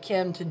Carol, to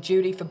Kim, to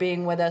Judie for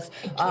being with us.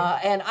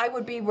 And I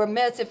would be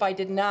remiss if I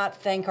did not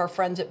thank our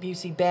friends at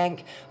Busey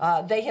Bank.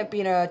 They have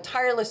been a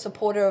tireless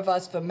supporter of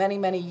us for many,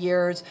 many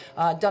years,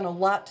 done a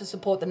lot to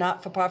support the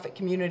not-for-profit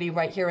community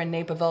right here in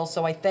Naperville,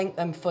 so I thank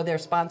them for their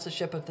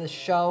sponsorship of this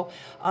show.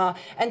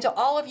 And to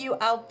all of you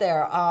out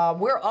there,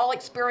 we're all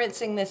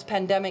experiencing this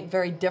pandemic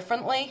very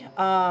differently.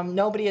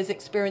 Nobody is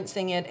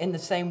experiencing it in the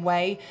same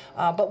way,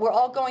 but we're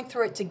all going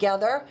through it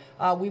together.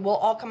 We will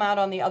all come out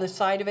on the other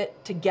side of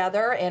it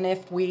together, and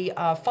if we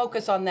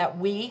focus on that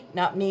we,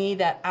 not me,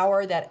 that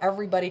our, that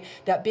everybody,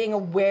 that being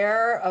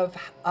aware of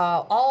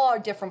all our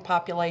different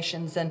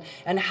populations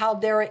and how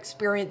they're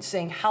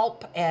experiencing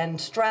help and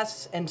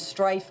stress and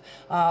strife,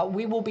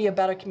 we will be a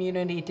better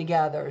community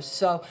together.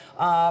 So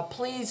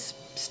please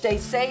stay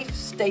safe,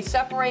 stay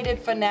separated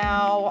for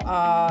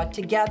now,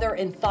 together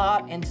in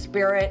thought and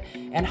spirit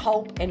and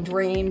hope and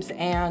dreams,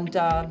 and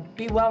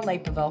be well,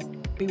 Naperville.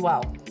 Be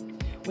well.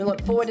 We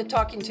look forward to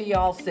talking to you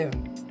all soon.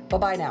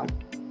 Bye-bye now.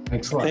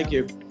 Thanks a lot. Thank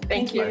you.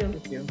 Thank you.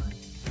 Thank you.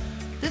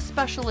 This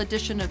special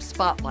edition of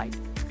Spotlight,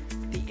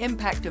 the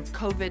impact of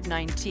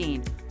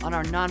COVID-19 on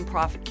our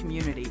nonprofit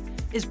community,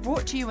 is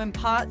brought to you in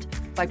part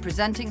by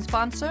presenting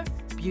sponsor,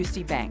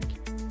 Busey Bank.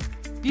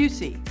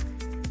 Busey,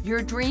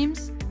 your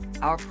dreams,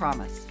 our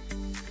promise.